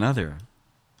to another,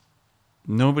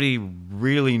 nobody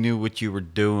really knew what you were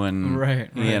doing.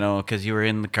 Right. Because you were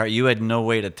in the car. You had no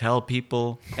way to tell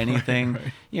people anything.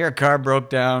 Right. Your car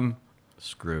broke down.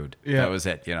 Screwed. Yeah. That was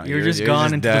it. You're just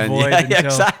gone into the void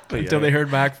until they heard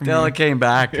back from you. Until it came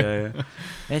back.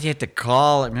 And you had to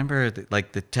call. I remember,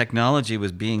 the technology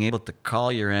was being able to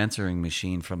call your answering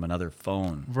machine from another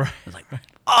phone. Right. It was like,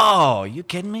 oh, you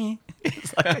kidding me?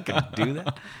 It's like I could do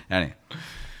that. Anyway.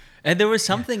 And there was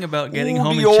something about getting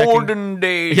home the and checking. olden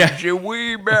days,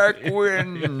 way back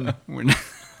when.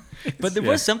 But there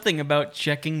was something about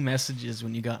checking messages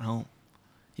when you got home.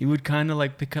 You would kind of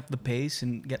like pick up the pace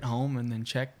and get home and then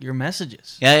check your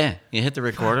messages. Yeah. You hit the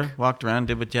recorder, walked around,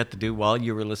 did what you had to do while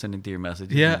you were listening to your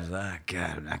messages. Yeah. And was,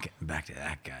 God, I'm not getting back to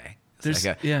that guy.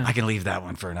 I can leave that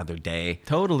one for another day.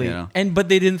 Totally. But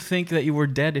they didn't think that you were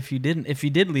dead if you didn't. If you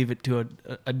did leave it to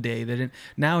a day, they didn't.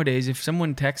 Nowadays, if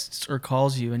someone texts or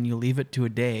calls you and you leave it to a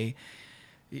day,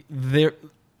 they're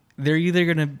either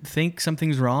gonna think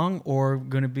something's wrong or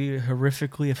gonna be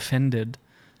horrifically offended.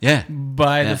 Yeah.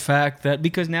 By the fact that,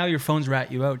 because now your phones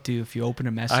rat you out too if you open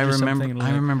a message or something.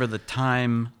 I remember the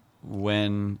time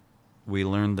when we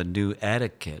learned the new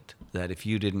etiquette that if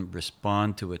you didn't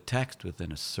respond to a text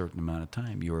within a certain amount of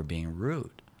time, you were being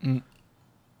rude. Like,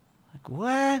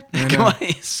 what? Come on,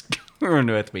 you're screwing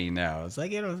with me now. It's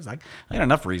like, I got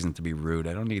enough reason to be rude.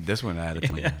 I don't need this one added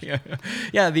to me.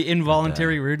 Yeah, the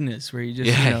involuntary rudeness where you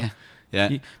just,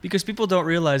 because people don't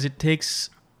realize it takes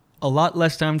a lot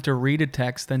less time to read a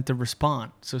text than to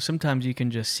respond. So sometimes you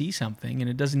can just see something, and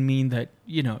it doesn't mean that,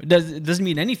 it doesn't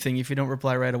mean anything if you don't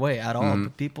reply right away at all.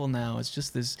 But people now, it's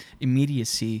just this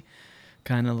immediacy,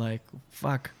 kind of like,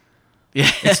 fuck.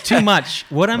 Yeah. It's too much.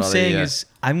 What I'm saying is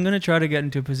I'm going to try to get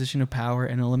into a position of power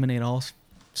and eliminate all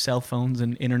cell phones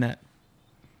and internet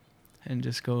and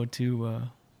just go to...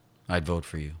 I'd vote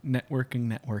for you.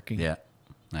 Networking. Yeah,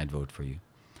 I'd vote for you.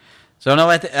 So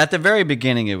no, at the very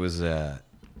beginning, it was...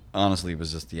 honestly, it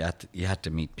was just you had to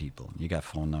meet people. You got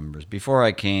phone numbers. Before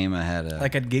I came, I had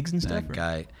like at gigs and stuff.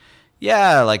 Guy,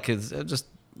 yeah, like it's just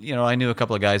I knew a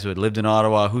couple of guys who had lived in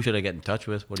Ottawa. Who should I get in touch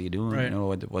with? What are you doing?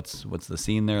 Right. What's the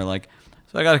scene there like?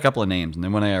 So I got a couple of names, and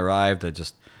then when I arrived, I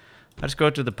just go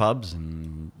to the pubs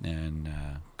and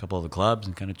a couple of the clubs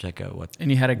and kind of check out what. And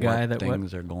you had a guy that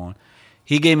things are going.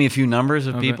 He gave me a few numbers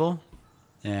of people,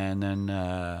 and then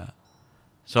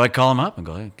so I call him up and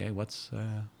go, hey, okay, what's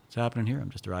happening here? I'm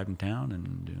just arrived in town,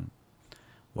 and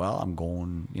I'm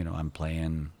going, I'm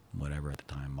playing whatever at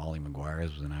the time. Molly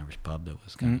Maguire's was an Irish pub that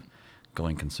was kind of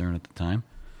going concern at the time.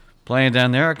 Playing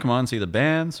down there, come on, see the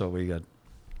band. So we got,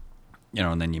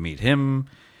 and then you meet him,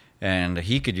 and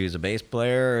he could use a bass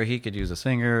player, or he could use a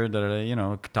singer,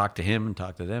 talk to him and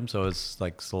talk to them. So it's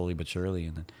like slowly but surely.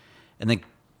 And then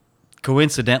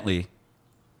coincidentally,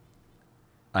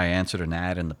 I answered an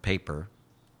ad in the paper.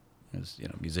 It was,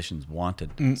 musicians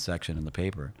wanted section in the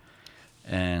paper.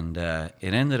 And it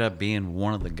ended up being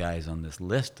one of the guys on this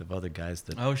list of other guys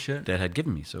that that had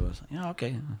given me. So I was like,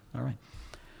 okay, all right.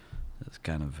 It's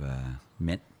kind of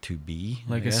meant to be.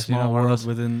 Like a small world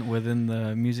within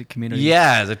the music community.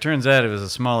 Yeah, as it turns out, it was a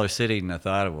smaller city than I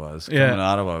thought it was. Coming to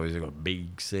Ottawa was a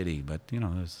big city, but,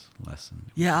 there's less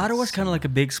than... Yeah, Ottawa's kind of like a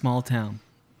big small town.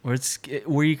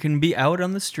 Where you can be out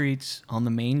on the streets, on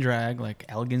the main drag, like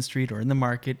Elgin Street or in the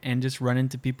market, and just run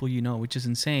into people which is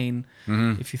insane.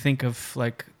 Mm-hmm. If you think of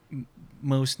like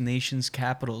most nations'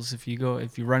 capitals, if you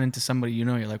run into somebody,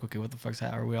 you're like, okay, what the fuck's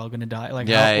that? Are we all gonna die? Like,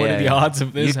 what are the odds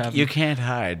of this happening? You can't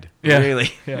hide, really.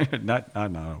 Yeah. not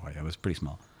it was pretty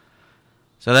small.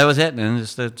 So that was it, and then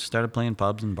just started playing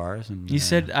pubs and bars. And you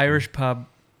said Irish pub.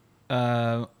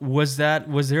 Was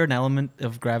there an element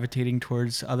of gravitating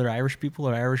towards other Irish people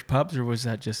or Irish pubs, or was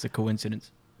that just a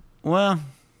coincidence? Well,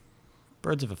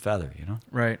 birds of a feather, you know.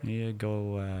 Right. You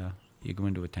go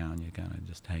into a town, you kind of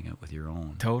just hang out with your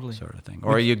own Totally. sort of thing,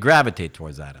 or you gravitate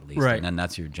towards that at least, Right. and then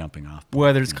that's your jumping off point,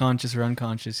 Whether it's you know. conscious or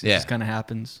unconscious, it Yeah. just kind of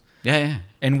happens. Yeah.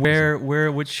 And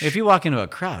which? If you walk into a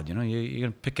crowd, you know, you're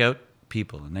gonna pick out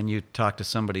people, and then you talk to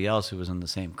somebody else who was in the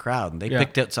same crowd, and they Yeah.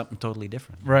 picked out something totally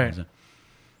different. Right.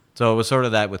 So it was sort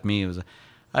of that with me. It was,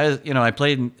 I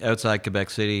played outside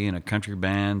Quebec City in a country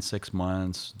band 6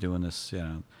 months, doing this,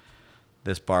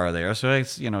 this bar there. So I,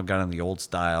 got in the old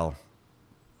style.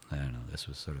 I don't know. This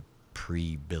was sort of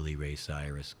pre-Billy Ray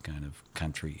Cyrus kind of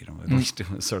country, at least it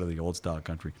was sort of the old style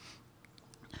country.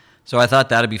 So I thought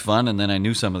that'd be fun, and then I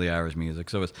knew some of the Irish music.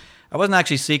 So I wasn't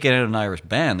actually seeking out an Irish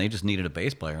band. They just needed a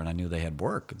bass player, and I knew they had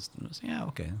work. And I was,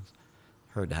 okay.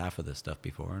 Heard half of this stuff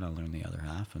before, and I'll learn the other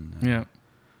half. And Yeah.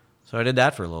 So I did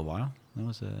that for a little while. It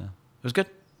was good.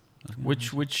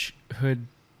 Which hood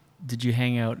did you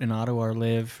hang out in Ottawa or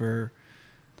live, or?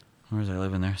 Where was I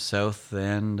living there? South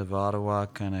end of Ottawa,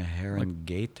 kind of Heron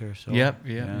Gate or so. Yep,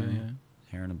 yeah.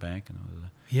 Heron and Bank. And it was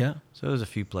Yeah. so there was a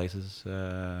few places.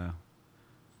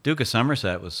 Duke of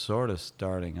Somerset was sort of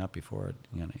starting up before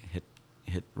it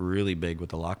hit really big with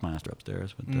the Lockmaster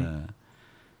upstairs, but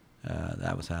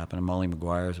that was happening. Molly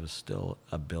Maguire's was still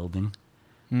a building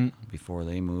before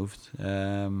they moved.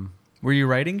 Were you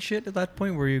writing shit at that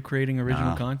point? Were you creating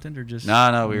original content, or just?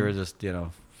 No, we were just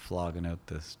flogging out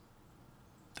the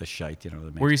shite.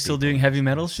 Were you still doing heavy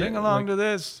metal shit? Sing along to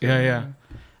this. Yeah.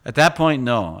 At that point,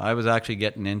 no. I was actually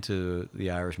getting into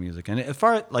the Irish music, and as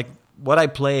far like what I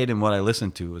played and what I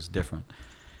listened to was different.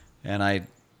 And I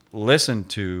listened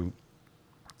to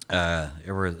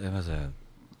it was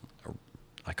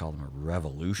I call them a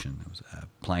revolution. It was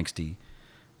Planksty.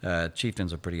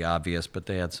 Chieftains are pretty obvious, but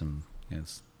they had some.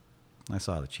 I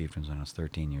saw the Chieftains when I was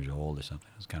 13 years old or something.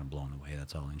 I was kind of blown away.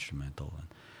 That's all instrumental, and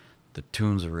the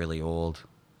tunes are really old.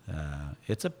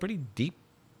 It's a pretty deep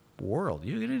world.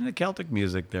 You get into Celtic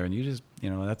music there, and you just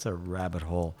that's a rabbit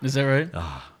hole. Is that right?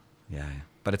 Oh, yeah.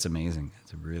 But it's amazing.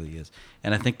 It really is.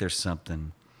 And I think there's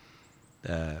something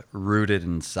rooted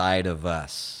inside of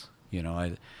us.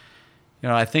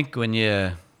 I think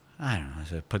when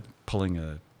pulling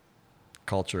a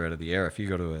culture out of the air. If you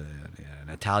go to an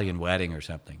Italian wedding or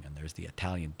something, and there's the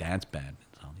Italian dance band,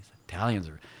 and all these Italians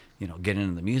are, getting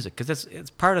into the music because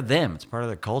it's part of them. It's part of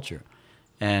their culture.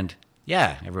 And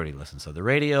yeah, everybody listens to the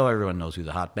radio. Everyone knows who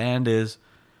the hot band is.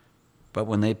 But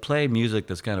when they play music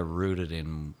that's kind of rooted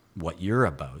in what you're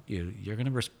about, you're going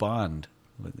to respond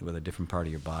with a different part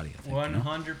of your body, I think.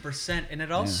 100%. And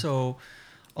it also,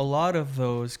 a lot of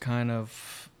those kind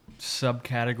of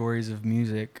subcategories of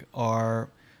music are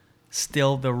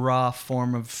still the raw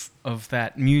form of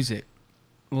that music.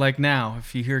 Like now,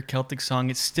 if you hear a Celtic song,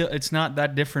 it's not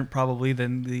that different probably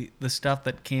than the stuff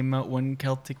that came out when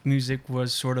Celtic music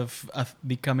was sort of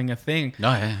becoming a thing.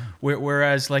 Oh, yeah.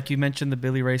 Whereas, like you mentioned, the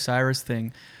Billy Ray Cyrus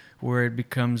thing, where it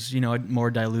becomes, a more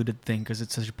diluted thing because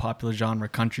it's such a popular genre,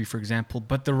 country, for example.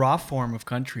 But the raw form of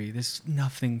country, there's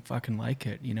nothing fucking like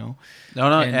it, No,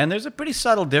 and there's a pretty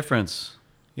subtle difference,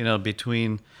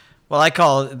 between, well, I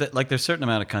call it, like there's a certain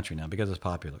amount of country now because it's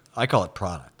popular. I call it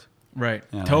product. Right,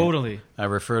 And totally. I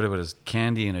refer to it as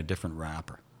candy in a different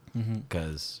wrapper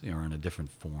because, in a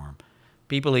different form.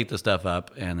 People eat the stuff up,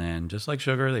 and then just like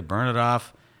sugar, they burn it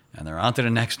off, and they're on to the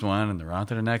next one, and they're on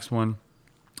to the next one.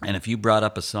 And if you brought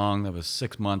up a song that was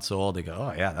 6 months old, they go,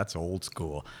 "Oh yeah, that's old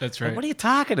school." That's Like, right. what are you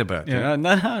talking about? Yeah.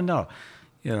 No.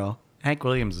 Hank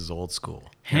Williams is old school.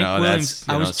 Hank Williams.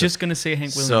 I was just gonna say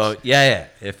Hank Williams. So yeah.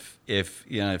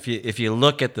 If you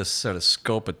look at the sort of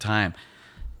scope of time,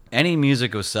 any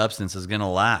music with substance is going to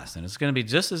last, and it's going to be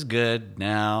just as good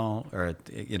now, or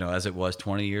as it was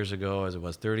 20 years ago, as it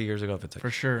was 30 years ago. If it's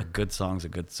For sure. a good song's a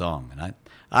good song, and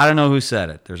I don't know who said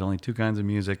it. There's only two kinds of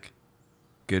music: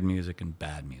 good music and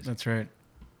bad music. That's right.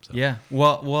 So. Yeah.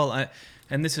 Well,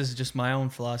 and this is just my own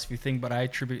philosophy thing, but I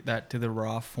attribute that to the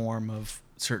raw form of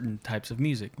certain types of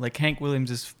music. Like Hank Williams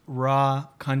is raw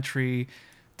country,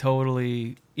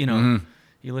 totally. You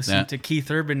listen to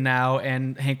Keith Urban now,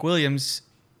 and Hank Williams.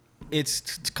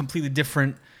 It's completely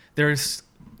different. There's,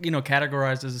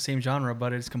 categorized as the same genre,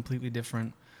 but it's completely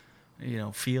different,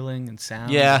 feeling and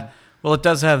sound. Yeah. Well, it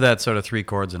does have that sort of three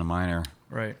chords and a minor.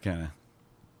 Right. Kind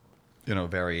of,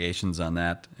 variations on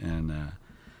that. And,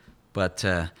 but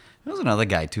there was another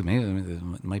guy too. Maybe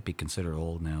it might be considered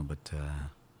old now, but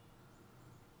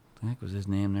I think was his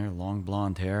name there. Long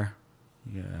blonde hair.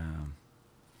 Yeah.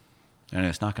 And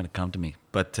it's not going to come to me.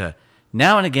 But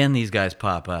now and again, these guys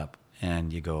pop up.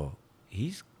 And you go,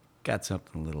 he's got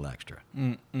something a little extra.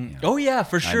 Mm-mm. You know? Oh yeah,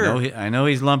 for sure. I know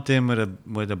he's lumped in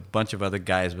with a bunch of other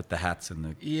guys with the hats and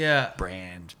the Yeah.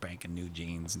 brand spanking new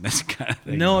jeans and this kind of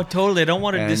thing. No, totally. I don't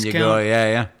want to and discount you go,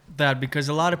 yeah. that, because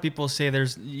a lot of people say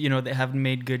they haven't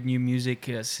made good new music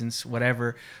since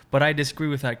whatever, but I disagree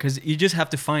with that, because you just have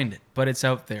to find it, but it's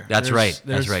out there. That's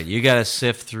right. You got to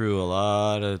sift through a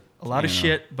lot of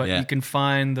shit, but you can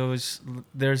find those.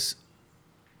 There's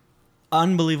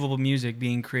unbelievable music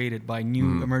being created by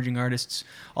new emerging artists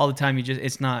all the time.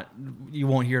 You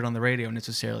won't hear it on the radio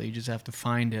necessarily. You just have to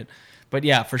find it. But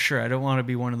yeah, for sure, I don't want to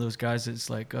be one of those guys that's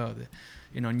like,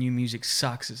 new music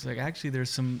sucks. It's like, actually there's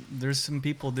some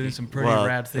people doing some pretty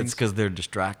rad things. It's because they're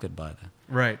distracted by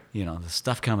the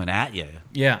stuff coming at you.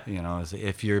 Yeah.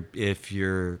 If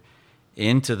you're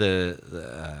into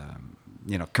the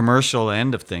commercial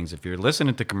end of things, if you're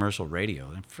listening to commercial radio,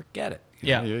 then forget it.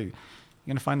 You're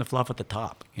gonna find the fluff at the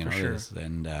top. For sure.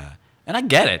 And I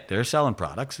get it. They're selling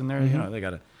products, and they're they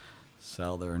gotta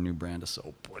sell their new brand of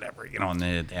soap, whatever.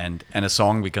 And a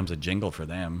song becomes a jingle for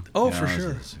them. Oh, for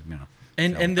sure.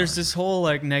 And there's this whole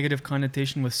like negative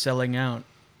connotation with selling out.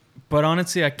 But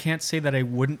honestly, I can't say that I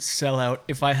wouldn't sell out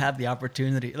if I had the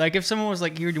opportunity. Like, if someone was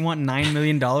like, "Here, do you want $9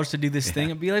 million to do this thing?"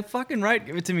 I'd be like, "Fucking right,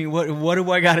 give it to me. What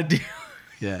do I got to do?"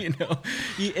 Yeah.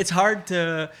 It's hard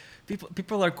to.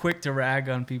 People are quick to rag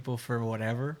on people for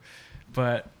whatever,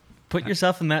 but put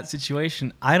yourself in that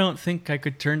situation. I don't think I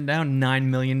could turn down $9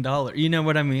 million. You know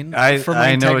what I mean?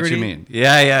 I know what you mean.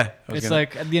 Yeah. It's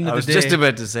like at the end of the day. I was just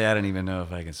about to say I don't even know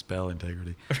if I can spell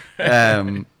integrity.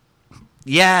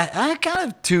 Yeah, I kind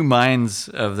of two minds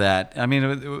of that. I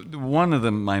mean, one of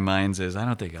my minds is I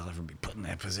don't think I'll ever be put in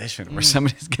that position where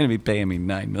somebody's going to be paying me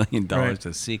 $9 million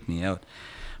to seek me out.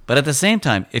 But at the same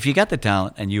time, if you got the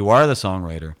talent and you are the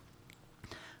songwriter,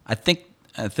 I think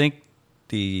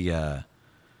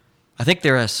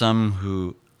there are some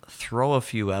who throw a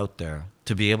few out there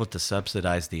to be able to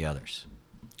subsidize the others.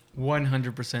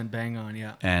 100% bang on,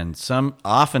 yeah. And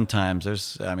oftentimes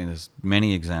there's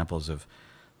many examples of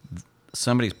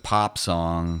somebody's pop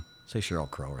song, say Sheryl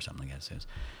Crow or something like that.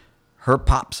 Her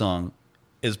pop song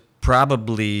is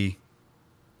probably,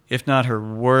 if not her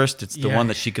worst, it's the one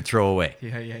that she could throw away.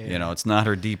 Yeah. It's not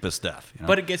her deepest stuff.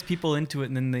 But it gets people into it,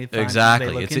 and then they find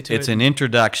exactly. They look It's an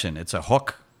introduction. It's a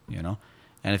hook. And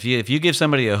if you give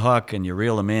somebody a hook and you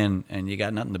reel them in and you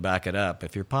got nothing to back it up,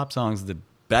 if your pop song's the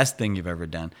best thing you've ever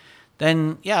done,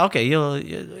 then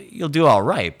you'll do all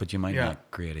right, but you might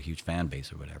not create a huge fan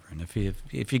base or whatever. And if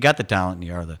you got the talent and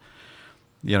you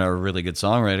are a really good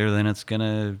songwriter, then it's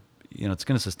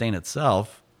gonna sustain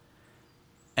itself.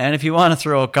 And if you want to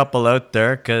throw a couple out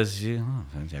there, because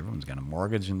everyone's got a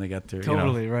mortgage and they got their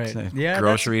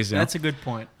groceries, that's a good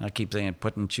point. I keep saying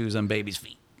putting shoes on babies'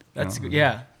 feet. That's good.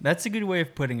 Yeah, that's a good way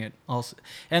of putting it. Also,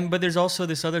 but there's also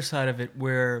this other side of it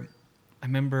where I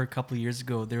remember a couple of years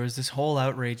ago there was this whole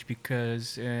outrage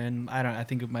because, and I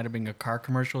think it might have been a car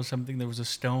commercial or something. There was a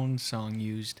Stones song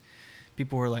used.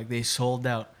 People were like, they sold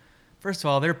out. First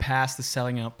of all, they're past the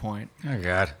selling out point. Oh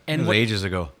God! And it was ages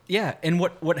ago. Yeah, and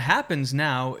what happens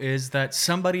now is that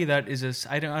somebody that is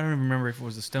I don't even remember if it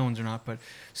was the Stones or not, but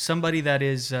somebody that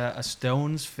is a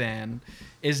Stones fan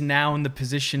is now in the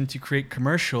position to create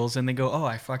commercials, and they go, "Oh,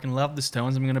 I fucking love the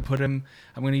Stones. I'm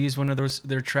gonna use one of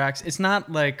their tracks." It's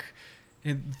not like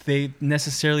they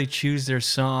necessarily choose their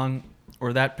song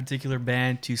or that particular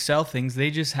band to sell things. They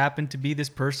just happen to be this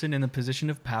person in a position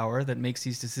of power that makes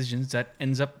these decisions that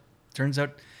turns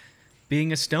out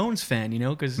being a Stones fan,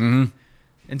 because and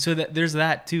so there's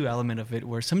that too element of it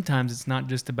where sometimes it's not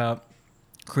just about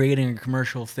creating a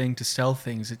commercial thing to sell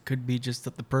things. It could be just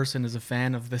that the person is a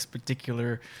fan of this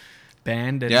particular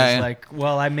band and is like,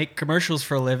 well, I make commercials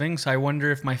for a living, so I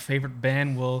wonder if my favorite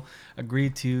band will agree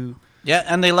to. Yeah,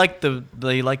 and they like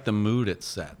the mood it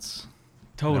sets.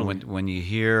 Totally. When you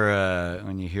hear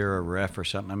a riff or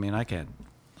something, I mean, I can't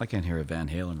hear a Van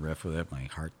Halen riff without my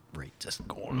heart rate just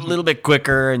going a little bit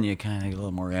quicker, and you kind of get a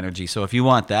little more energy. So if you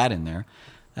want that in there,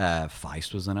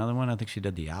 Feist was another one. I think she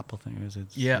did the Apple thing.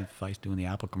 Feist doing the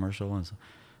Apple commercial, and so,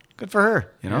 good for her.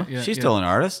 She's still an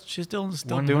artist. She's still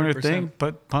 100%. Doing her thing,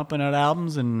 pumping out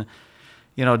albums and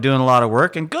doing a lot of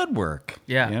work and good work.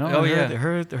 Yeah.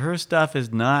 Her stuff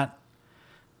is not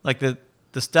like the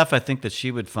stuff I think that she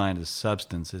would find as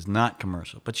substance is not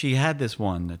commercial. But she had this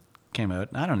one that came out,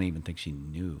 and I don't even think she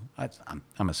knew.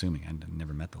 I'm assuming. I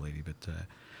never met the lady, but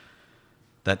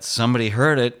that somebody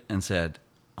heard it and said,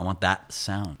 I want that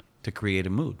sound to create a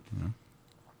mood.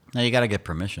 Now you got to get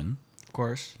permission. Of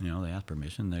course. They ask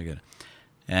permission. They're good.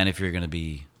 And if you're going to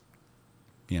be,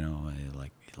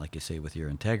 like you say, with your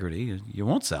integrity, you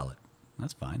won't sell it.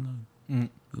 That's fine.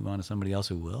 Move on to somebody else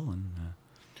who will. And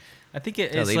I think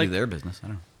That's how it's they like do their business. I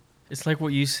don't know. it's like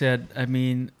what you said. I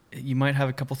mean, you might have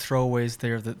a couple throwaways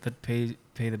there that pay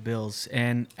the bills,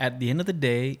 and at the end of the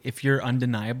day, if you're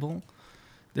undeniable,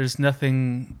 there's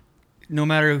nothing. No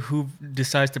matter who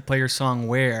decides to play your song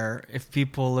where, if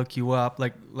people look you up,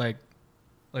 like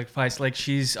Feist, like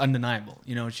she's undeniable.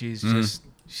 You know, she's just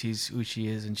she's who she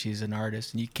is, and she's an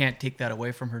artist, and you can't take that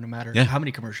away from her, no matter how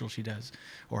many commercials she does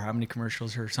or how many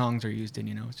commercials her songs are used in.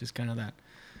 You know, it's just kind of that.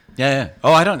 Yeah.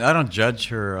 Oh, I don't judge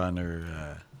her on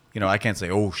her. I can't say,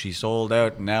 oh, she sold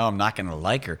out. Now I'm not going to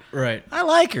like her. Right. I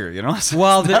like her. So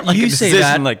Well, it's not like you a say decision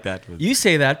that. like that. You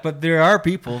say that, but there are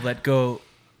people that go,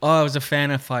 "Oh, I was a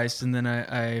fan of Feist, and then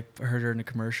I heard her in a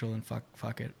commercial, and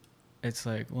fuck it." It's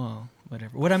like, well,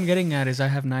 whatever. What I'm getting at is, I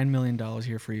have $9 million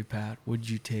here for you, Pat. Would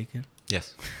you take it?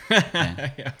 Yes. Yeah,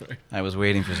 right. I was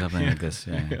waiting for something like this.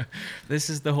 Yeah. This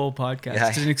is the whole podcast. Yeah.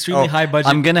 It's an extremely high budget.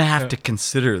 I'm going to have to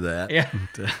consider that. Yeah.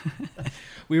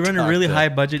 We run a really high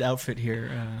budget outfit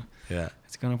here. Yeah.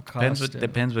 It's going to cost.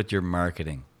 Depends what you're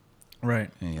marketing.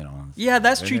 Right. Yeah,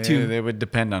 that's true too. It would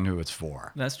depend on who it's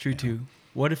for. That's true too.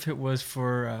 What if it was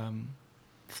for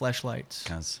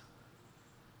fleshlights?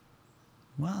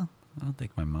 Well, I don't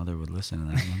think my mother would listen to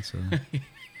that one, so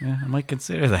yeah, I might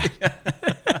consider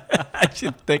that. I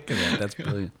should think of that. That's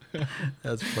brilliant.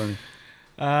 That's funny.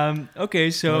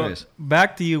 Okay, so Anyways.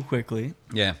 back to you quickly.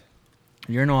 Yeah.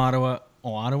 You're in Ottawa.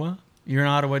 You're in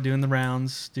Ottawa doing the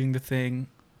rounds, doing the thing,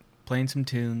 playing some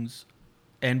tunes.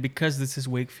 And because this is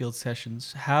Wakefield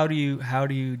Sessions, how do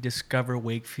you discover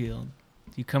Wakefield? Do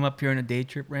you come up here on a day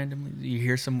trip randomly? Do you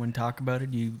hear someone talk about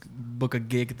it? Do you book a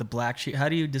gig at the Black Sheep? How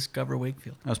do you discover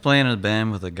Wakefield? I was playing in a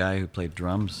band with a guy who played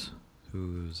drums,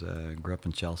 who's grew up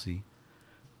in Chelsea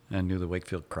and knew the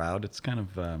Wakefield crowd. It's kind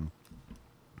of,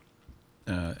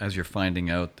 as you're finding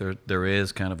out, there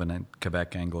is kind of a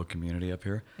Quebec Anglo community up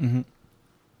here. Mm-hmm.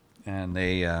 And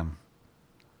they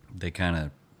kind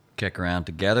of kick around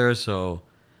together. So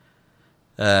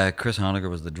Chris Honegger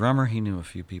was the drummer. He knew a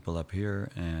few people up here,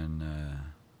 and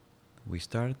we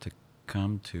started to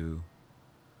come to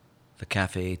the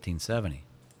Cafe 1870,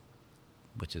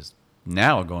 which is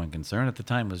now a going concern. At the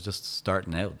time, it was just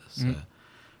starting out. This,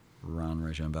 Ron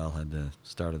Regenval had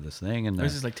started this thing. And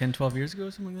was this like 10, 12 years ago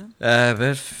or something like that?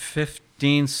 about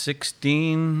 15,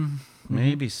 16,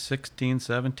 maybe 16,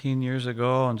 17 years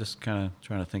ago. I'm just kind of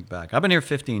trying to think back. I've been here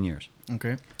 15 years.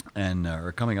 Okay. And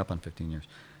or coming up on 15 years.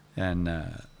 And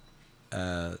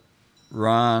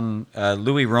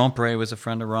Louis Rompre was a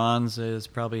friend of Ron's. His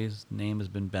name has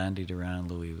been bandied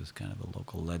around. Louis was kind of a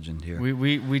local legend here.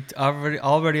 We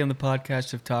already on the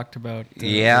podcast have talked about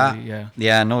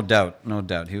Yeah, no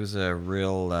doubt. He was a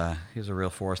real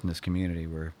force in this community.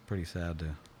 We're pretty sad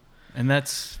to. And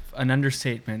that's an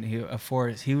understatement. A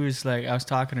force. He was like, I was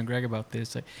talking to Greg about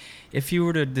this. Like, if you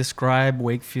were to describe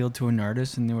Wakefield to an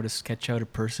artist and they were to sketch out a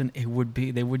person,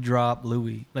 they would draw up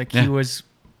Louis. Like he was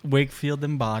Wakefield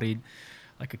embodied,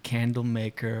 like a candle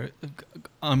maker,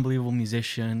 unbelievable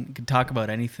musician. Could talk about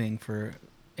anything for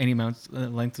any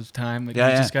length of time. Like, he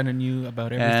just kind of knew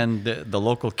about everything. And the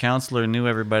local councillor knew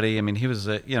everybody. I mean, he was,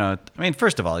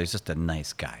 first of all, he's just a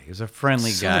nice guy. He was a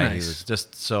friendly guy. Nice. He was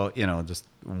just so, just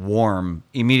warm,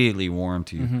 immediately warm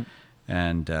to you. Mm-hmm.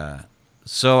 And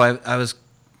so I was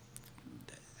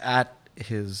at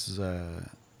his, when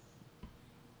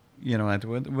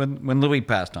Louis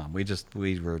passed on, we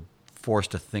were forced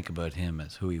to think about him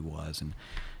as who he was.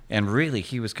 And really,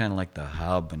 he was kind of like the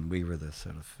hub, and we were the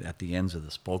sort of at the ends of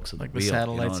the spokes of the wheel. Like the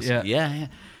satellites, yeah.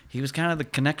 He was kind of the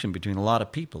connection between a lot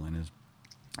of people, and his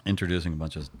introducing a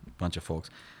bunch of folks.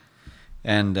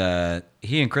 And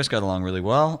he and Chris got along really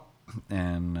well.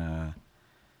 And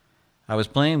I was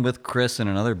playing with Chris in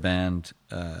another band,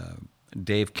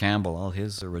 Dave Campbell, all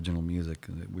his original music.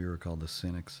 We were called the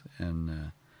Cynics,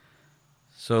 and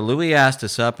so Louis asked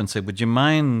us up and said, "Would you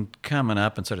mind coming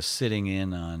up and sort of sitting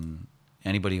in on?"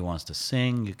 Anybody who wants to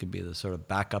sing, you could be the sort of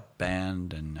backup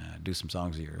band and do some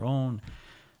songs of your own.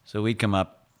 So we'd come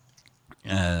up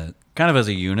kind of as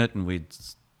a unit, and we'd,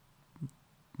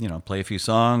 play a few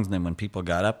songs. And then when people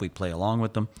got up, we'd play along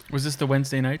with them. Was this the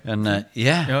Wednesday night? And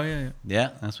yeah. Oh, yeah. Yeah,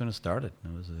 that's when it started.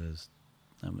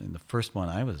 The first one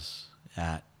I was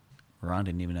at, Ron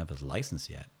didn't even have his license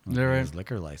yet. Is that right? His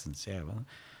liquor license, yeah. Well,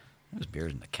 there was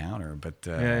beers in the counter, but...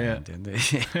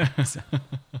 So,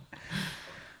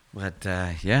 but,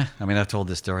 I've told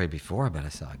this story before, but I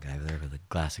saw a guy there with a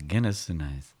glass of Guinness, and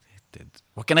I said,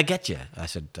 "What can I get you?" I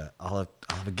said, I'll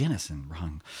have a Guinness, and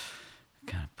Ron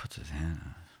kind of puts his hand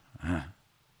on.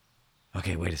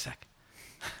 Okay, wait a sec.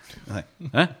 I'm like,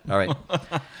 huh? All right.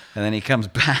 And then he comes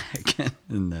back,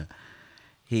 and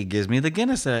he gives me the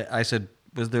Guinness. I said,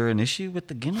 was there an issue with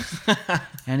the Guinness?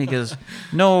 And he goes,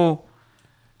 no,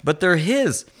 but they're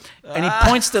his. And he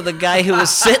points to the guy who was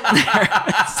sitting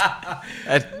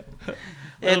there.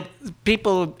 And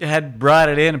people had brought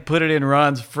it in and put it in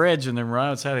Ron's fridge, and then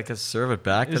Ron had to serve it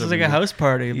back. This is like a house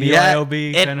party, a yeah,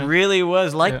 BYOB it kind of. really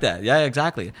was like that. Yeah,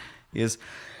 exactly.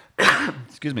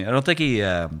 Excuse me. I don't think he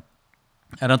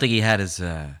had his.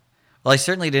 Well, he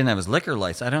certainly didn't have his liquor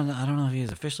license. I don't know if he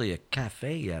was officially a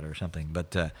cafe yet or something.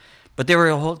 But they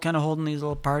were kind of holding these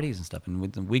little parties and stuff,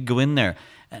 and we'd go in there,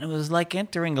 and it was like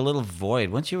entering a little void.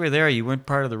 Once you were there, you weren't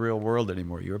part of the real world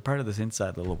anymore. You were part of this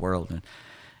inside little world,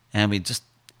 and we just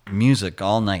music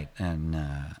all night, and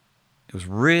it was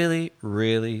really,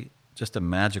 really just a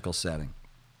magical setting.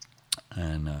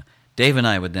 And Dave and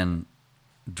I would then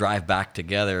drive back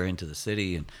together into the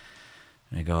city, and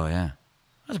I go, yeah,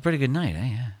 that was a pretty good night,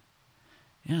 eh?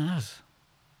 Yeah,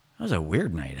 that was a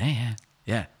weird night, eh?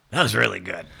 Yeah, that was really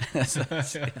good.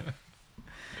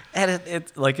 And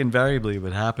it like invariably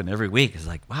would happen every week. It's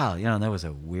like, wow, that was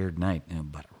a weird night,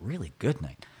 but a really good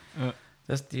night.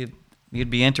 Just you'd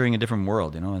be entering a different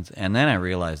world, And then I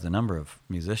realized the number of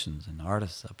musicians and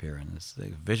artists up here, and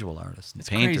the visual artists and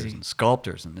painters crazy. and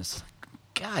sculptors, and this.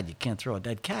 God, you can't throw a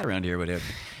dead cat around here without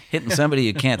hitting somebody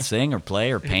you can't sing or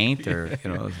play or paint or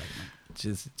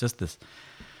just this.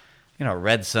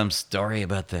 Read some story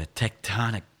about the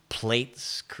tectonic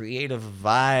plates, creative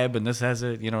vibe, and this has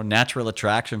a natural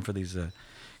attraction for these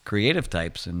creative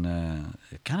types, and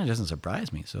it kind of doesn't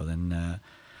surprise me. So then,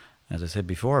 as I said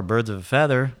before, birds of a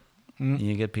feather,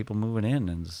 you get people moving in,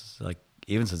 and it's like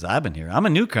even since I've been here, I'm a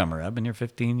newcomer. I've been here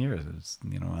 15 years. It's,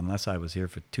 unless I was here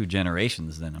for 2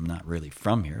 generations, then I'm not really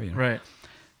from here. Right.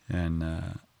 And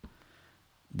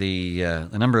the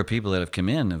number of people that have come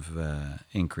in have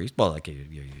increased. Well, like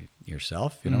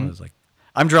yourself, it's like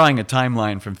I'm drawing a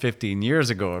timeline from 15 years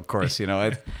ago. Of course,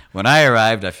 when I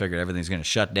arrived, I figured everything's going to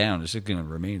shut down. It's just going to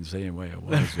remain the same way it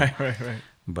was. right.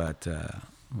 But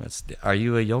are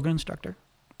you a yoga instructor?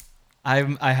 I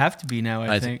have to be now.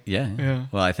 I think. Yeah.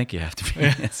 Well, I think you have to be.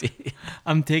 Yeah.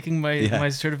 I'm taking my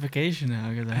certification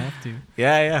now because I have to.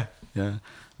 Yeah.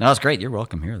 No, it's great. You're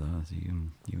welcome here, though. You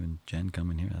and Jen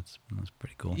coming here. That's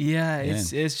pretty cool. Yeah,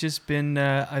 it's just been.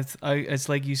 It's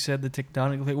like you said, the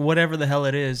tectonic, whatever the hell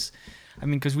it is. I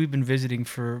mean, because we've been visiting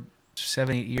for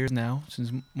 7-8 years now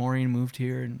since Maureen moved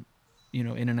here, and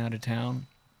in and out of town,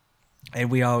 and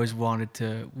we always wanted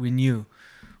to. We knew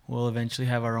we'll eventually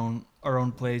have our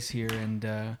own place here,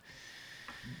 and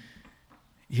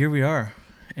here we are,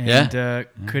 and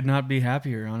could not be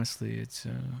happier. Honestly, it's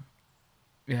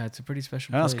it's a pretty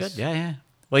special place. Oh, that's good. Yeah.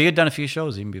 Well, you had done a few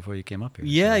shows even before you came up here.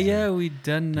 We'd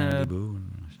done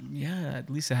at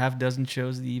least a half dozen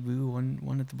shows at the Ebu,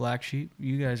 one at the Black Sheep.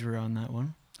 You guys were on that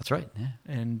one. That's right. Yeah.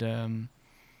 And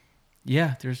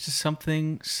there's just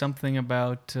something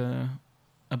about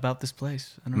this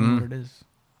place. I don't know what it is.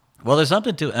 Well, there's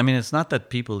something to. I mean, it's not that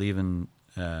people even.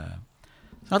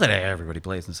 It's not that everybody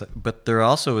plays, and stuff, but there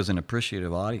also is an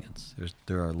appreciative audience.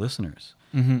 There are listeners.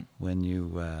 Mm-hmm. When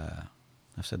you,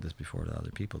 I've said this before to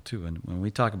other people too. And when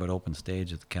we talk about open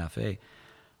stage at the cafe,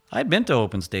 I'd been to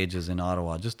open stages in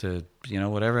Ottawa just to,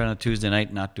 whatever, on a Tuesday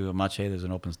night, not do much. Hey, there's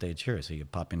an open stage here, so you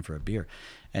pop in for a beer,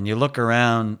 and you look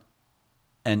around,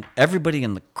 and everybody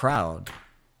in the crowd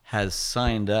has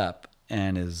signed up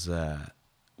and is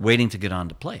waiting to get on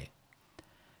to play.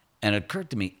 And it occurred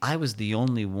to me, I was the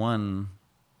only one,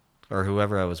 or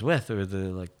whoever I was with, or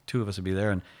the 2 of us would be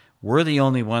there, and we're the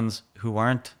only ones who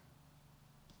aren't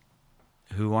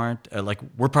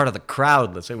we're part of the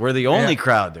crowd. Let's say we're the only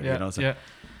crowd there.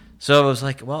 So it was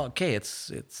like, well, okay,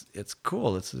 it's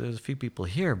cool. There's a few people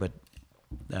here, but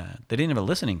they didn't have a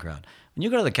listening crowd. When you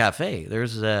go to the cafe,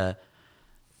 there's 10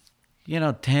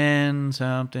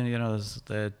 something,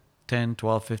 there's 10,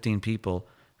 12, 15 people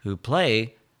who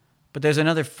play, but there's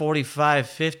another 45,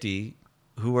 50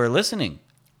 who are listening,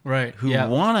 right? Who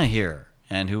want to hear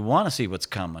and who want to see what's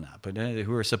coming up, and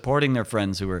who are supporting their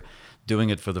friends who are doing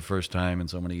it for the first time in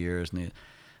so many years. And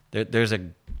there's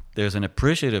an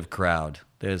appreciative crowd.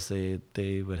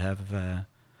 They would have a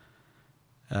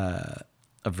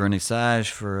vernissage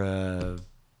for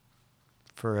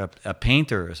a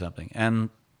painter or something, and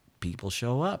people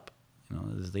show up.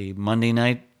 There's the Monday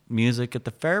night music at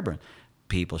the Fairburn.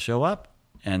 People show up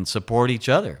and support each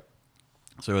other.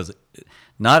 So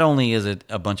not only is it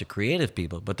a bunch of creative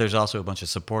people, but there's also a bunch of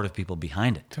supportive people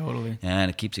behind it. Totally.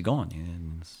 And it keeps you going.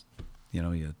 And,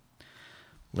 you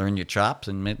learn your chops,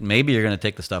 and maybe you're going to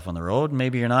take the stuff on the road,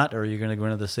 maybe you're not, or you're going to go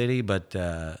into the city. But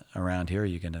around here,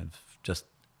 you can have just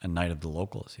a night of the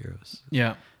locals here.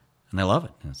 And they love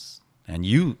it. And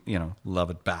you love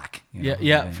it back.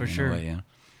 For sure. Way,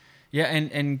 Yeah,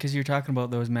 and because you're talking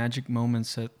about those magic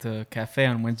moments at the cafe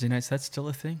on Wednesday nights, that's still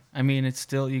a thing. I mean, it's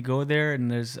still, you go there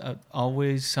and there's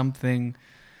always something.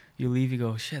 You leave, you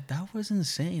go, shit, that was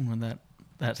insane when that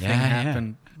thing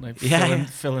happened. Like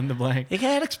fill in the blank. You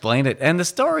can't explain it. And the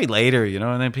story later, you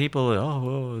know, and then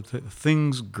people,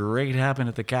 things great happen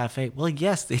at the cafe. Well,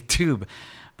 yes, they do,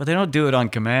 but they don't do it on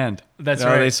command. That's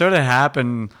right. right. They sort of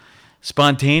happen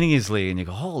spontaneously, and you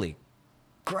go, holy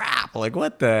crap, like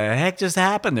what the heck just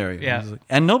happened there? Yeah.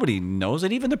 And nobody knows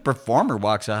it. Even the performer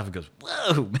walks off and goes,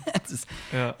 whoa, man.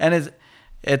 Yeah. And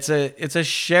it's a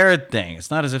shared thing.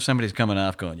 It's not as if somebody's coming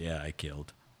off going, yeah, I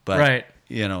killed. But, right.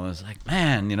 you know, it's like,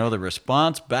 man, you know, the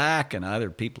response back, and either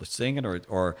people are singing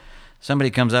or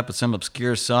somebody comes up with some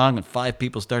obscure song and 5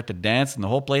 people start to dance and the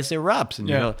whole place erupts. And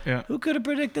you go, who could have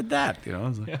predicted that? You know,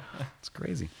 it's, like, it's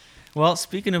crazy. Well,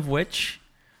 speaking of which,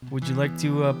 would you like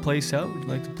to play us out? Would you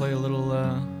like to play a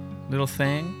little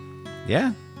thing?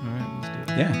 Yeah. All right, let's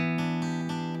do it. Yeah.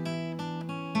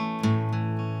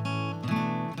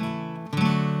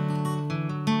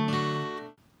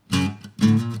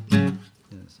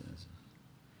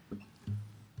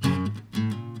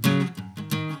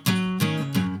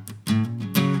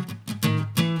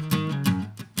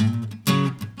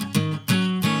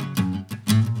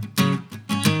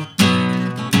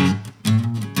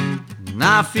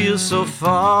 I feel so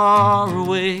far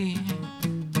away.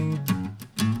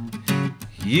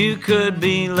 You could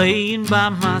be laying by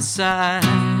my side,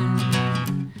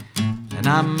 and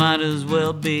I might as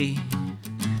well be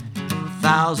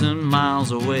 1,000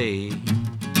 miles away.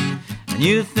 And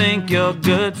you think you're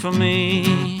good for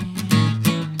me,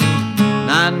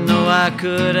 and I know I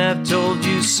could have told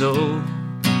you so.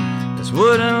 This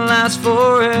wouldn't last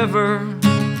forever,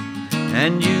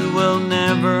 and you will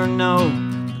never know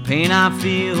pain I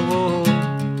feel,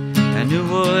 and who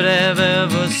would have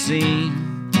ever seen?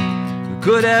 Who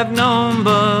could have known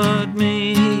but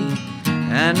me?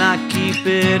 And I keep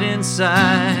it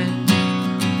inside,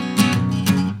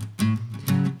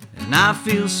 and I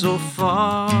feel so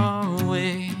far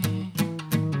away.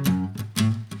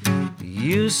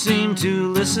 You seem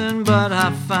to listen, but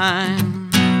I find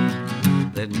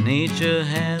that nature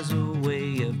has a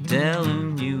way of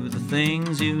telling you the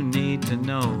things you need to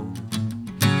know.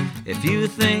 If you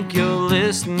think you're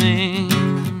listening,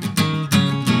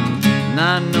 and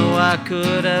I know I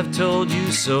could have told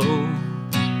you so.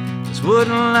 This wouldn't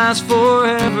last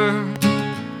forever,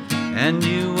 and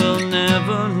you will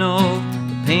never know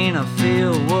the pain I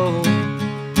feel, whoa.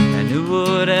 And who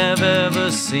would have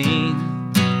ever seen?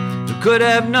 Who could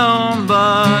have known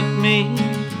but me?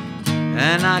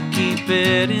 And I keep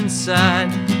it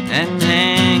inside and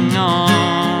hang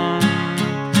on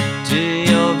to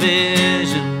your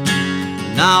vision.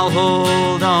 I'll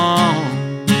hold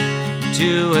on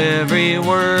to every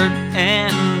word,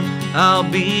 and I'll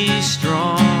be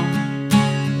strong.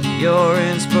 Your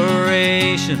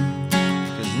inspiration,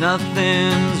 'cause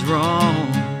nothing's wrong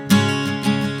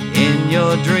in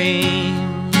your dreams.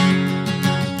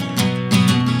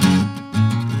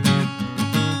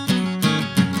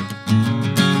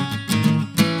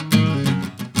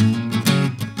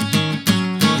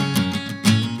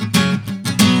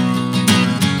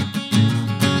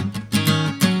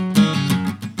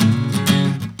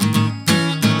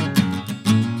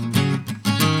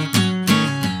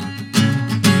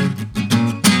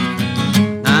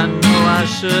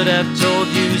 Should have told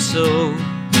you so.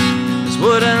 This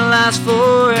wouldn't last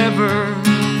forever,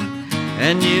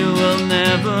 and you will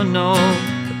never know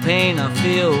the pain I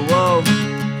feel, whoa.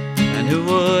 And who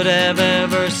would have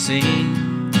ever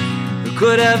seen? Who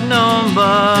could have known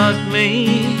but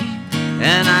me?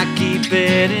 And I keep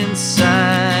it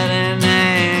inside and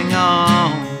hang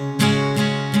on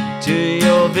to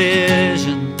your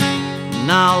vision,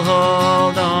 and I'll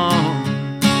hold on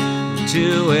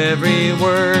to every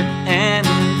word, and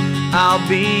I'll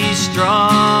be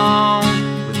strong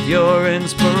with your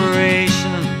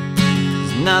inspiration.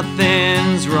 'Cause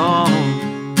nothing's wrong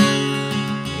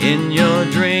in your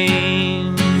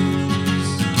dreams.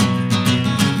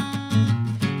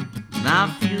 And I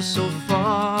feel so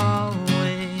far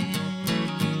away.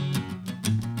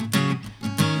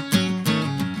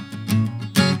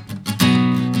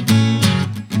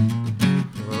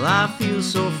 Well, I feel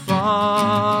so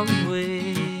far away.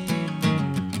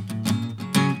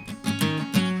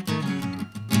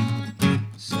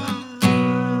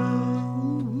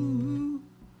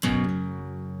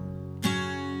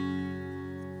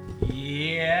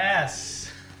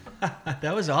 Yes.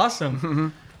 That was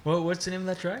awesome. What's the name of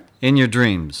that track? In Your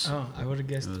Dreams. Oh, I would have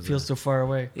guessed It Feels So Far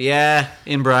Away. Yeah,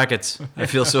 in brackets. I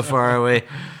feel so far away.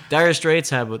 Dire Straits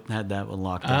had that one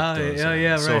locked up.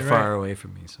 Though, so far away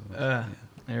from me. So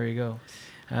there you go.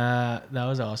 That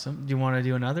was awesome. Do you want to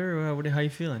do another? Or how you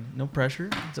feeling? No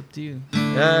pressure. It's up to you.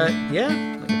 Yeah, I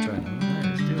can try another. All right,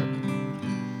 let's do it.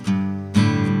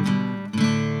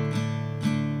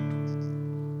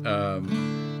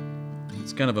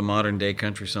 It's kind of a modern day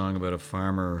country song about a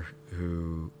farmer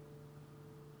who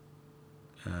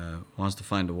wants to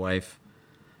find a wife.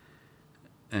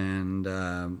 And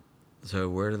so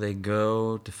where do they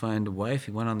go to find a wife?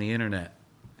 He went on the internet.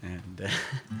 And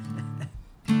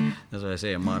that's what I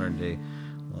say, a modern day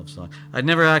love song. I'd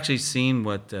never actually seen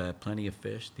what Plenty of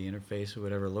Fish, the interface or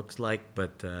whatever, looks like,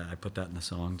 but I put that in the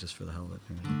song just for the hell of it.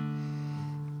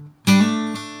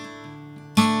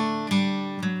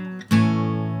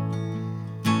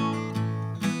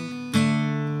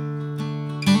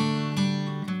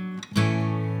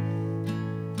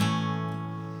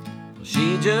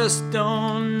 She just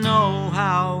don't know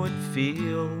how it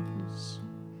feels.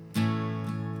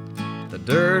 The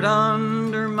dirt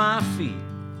under my feet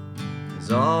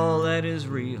is all that is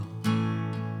real.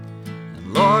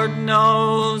 And Lord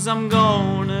knows I'm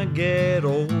gonna get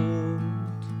old.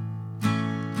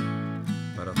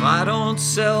 But if I don't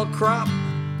sell crop,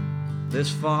 this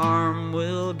farm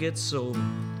will get sold.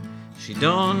 She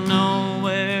don't know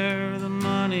where the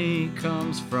money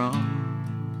comes from.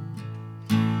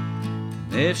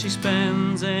 If she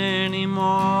spends any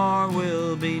more,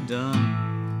 we'll be done.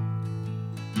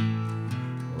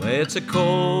 Well, it's a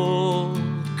cold,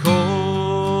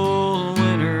 cold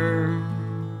winter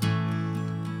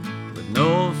with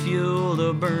no fuel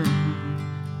to burn,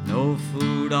 no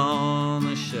food on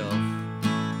the shelf.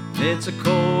 It's a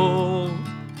cold,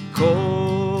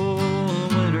 cold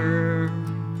winter.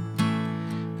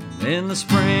 And in the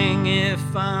spring, if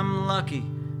I'm lucky,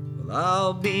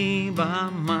 I'll be by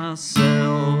myself.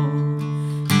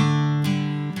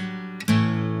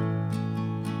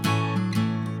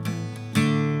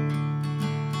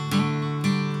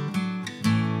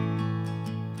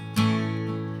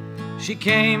 She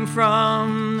came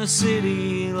from the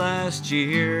city last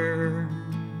year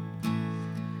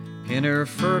in her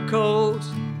fur coat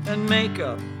and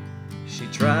makeup. She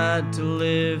tried to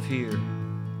live here.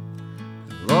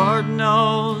 Lord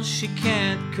knows she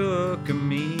can't cook a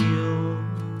meal.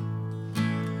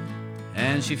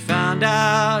 And she found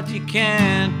out you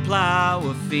can't plow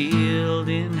a field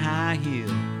in high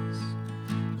heels.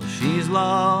 Well, she's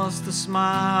lost the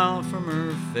smile from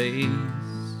her face.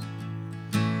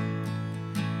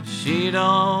 She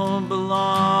don't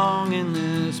belong in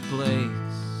this place.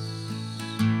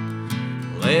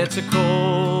 Well, it's a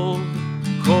cold,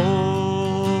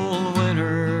 cold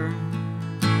winter.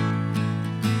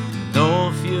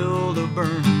 No fuel to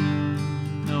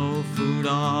burn, no food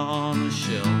on the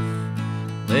shelf.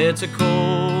 It's a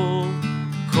cold,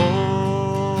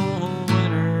 cold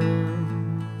winter.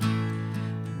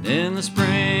 And in the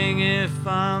spring, if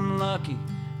I'm lucky,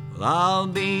 well, I'll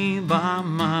be by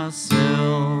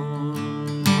myself.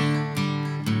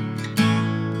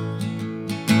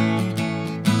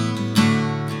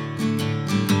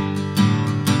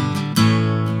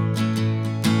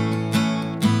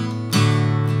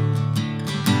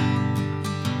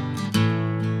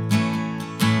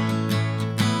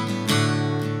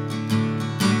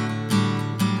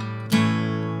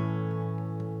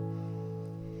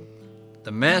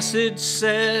 The message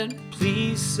said,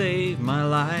 please save my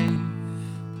life.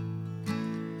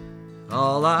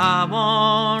 All I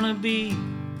wanna be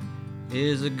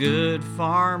is a good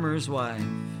farmer's wife.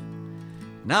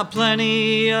 Now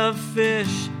plenty of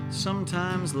fish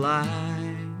sometimes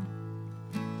lie,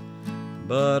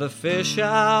 but a fish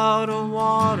out of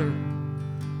water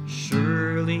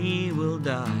surely will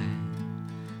die.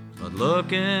 But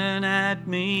looking at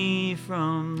me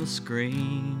from the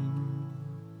screen,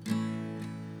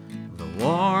 the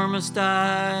warmest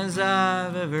eyes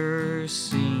I've ever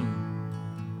seen.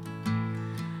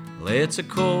 Well, it's a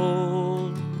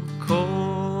cold,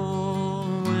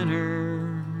 cold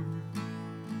winter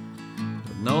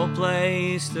with no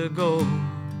place to go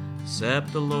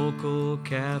except the local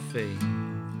cafe.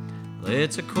 Well,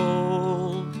 it's a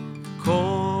cold,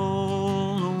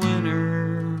 cold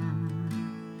winter.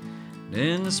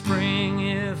 In the spring,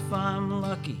 if I'm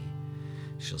lucky,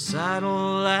 she'll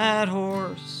saddle that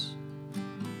horse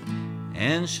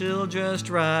and she'll just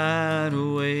ride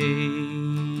away.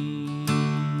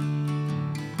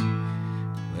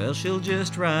 Well, she'll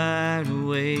just ride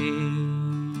away,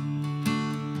 and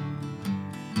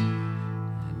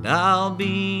I'll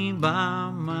be by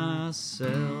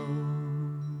myself.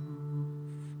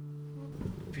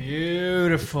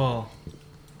 Beautiful.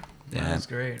 Yeah, That's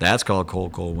great. That's called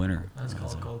Cold, Cold Winter. That's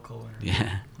called Cold, Cold Winter.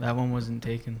 Yeah. That one wasn't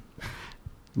taken.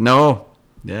 No.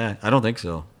 Yeah, I don't think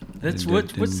so. That's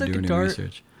Didn't what's the do any guitar?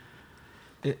 research.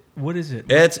 What is it?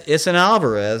 It's an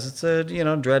Alvarez. It's a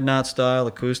dreadnought style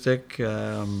acoustic. You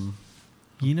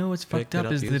know what's fucked Picked it up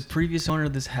up is the used. previous owner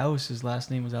of this house, his last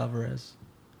name was Alvarez.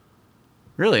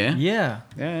 Really? Eh? Yeah,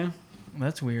 Yeah.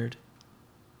 that's weird.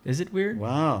 Is it weird?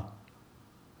 Wow.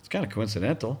 It's kind of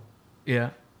coincidental,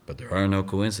 Yeah. but there are no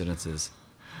coincidences.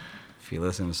 If you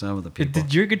listen to some of the people,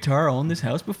 Did your guitar own this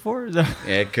house before? Is that-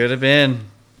 it could have been.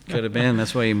 Could have been.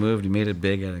 That's why he moved. He made it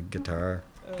big at a guitar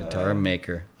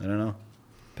maker. I don't know.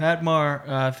 Pat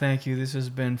Maher, thank you. This has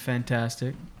been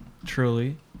fantastic.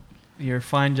 Truly. You're a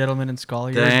fine gentleman and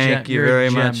scholar. Thank you you're a very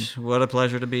gem. much. What a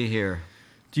pleasure to be here.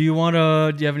 Do you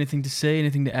have anything to say,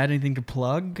 anything to add, anything to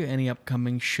plug? Any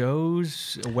upcoming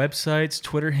shows, websites,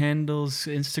 Twitter handles,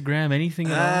 Instagram,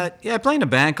 anything at all? Yeah, I play in a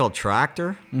band called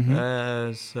Tractor.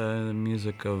 It's the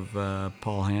music of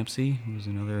Paul Hampsey, who's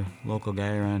another local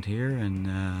guy around here, and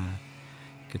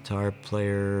guitar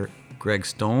player Greg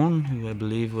Stone, who I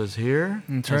believe was here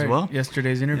That's as right. well.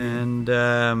 Yesterday's interview.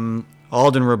 And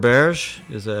Alden Roberge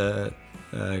is a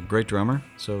great drummer,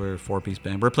 so we're a four-piece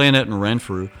band. We're playing it in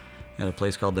Renfrew at a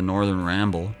place called the Northern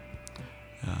Ramble.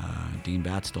 Dean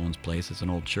Batstone's place. It's an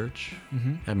old church.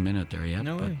 Haven't been out there yet,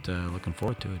 No way. but looking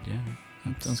forward to it, yeah.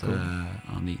 That's sounds cool.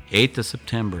 on the 8th of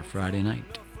September, Friday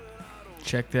night.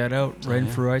 Check that out. Oh, yeah.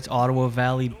 Renfrewites, Ottawa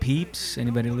Valley peeps.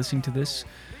 Anybody listening to this?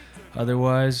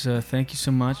 Otherwise, thank you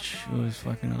so much. It was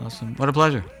fucking awesome. What a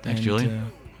pleasure. Thanks, And,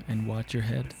 Julian. And watch your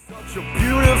head. Such a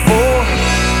beautiful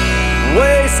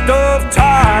waste of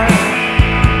time.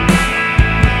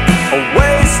 A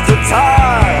waste of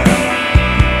time.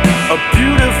 A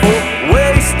beautiful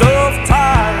waste of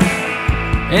time.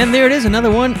 And there it is,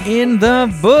 another one in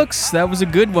the books. That was a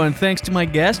good one. Thanks to my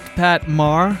guest, Pat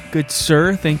Maher. Good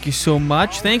sir, thank you so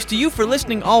much. Thanks to you for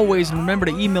listening always. And remember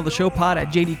to email the show pod at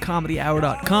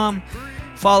jdcomedyhour.com.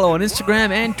 Follow on Instagram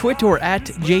and Twitter at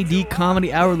JD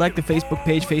Comedy Hour. Like the Facebook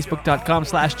page,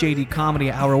 facebook.com/JD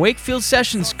Comedy Hour. Wakefield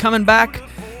Sessions coming back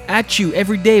at you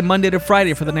every day, Monday to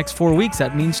Friday for the next 4 weeks.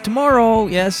 That means tomorrow.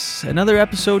 Yes, another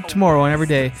episode tomorrow and every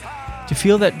day. Do you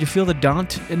feel that? Do you feel the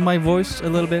daunt in my voice a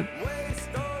little bit?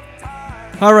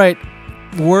 All right,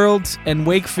 World and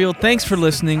Wakefield, thanks for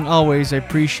listening. Always, I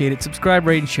appreciate it. Subscribe,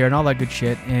 rate, and share, and all that good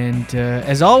shit. And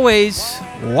as always,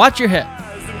 watch your head.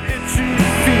 Itchy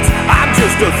feet. I'm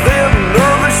just a thin,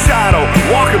 nervous shadow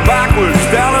walking backwards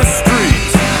down a street.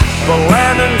 The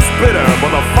landing's bitter, but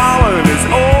the falling is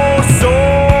over.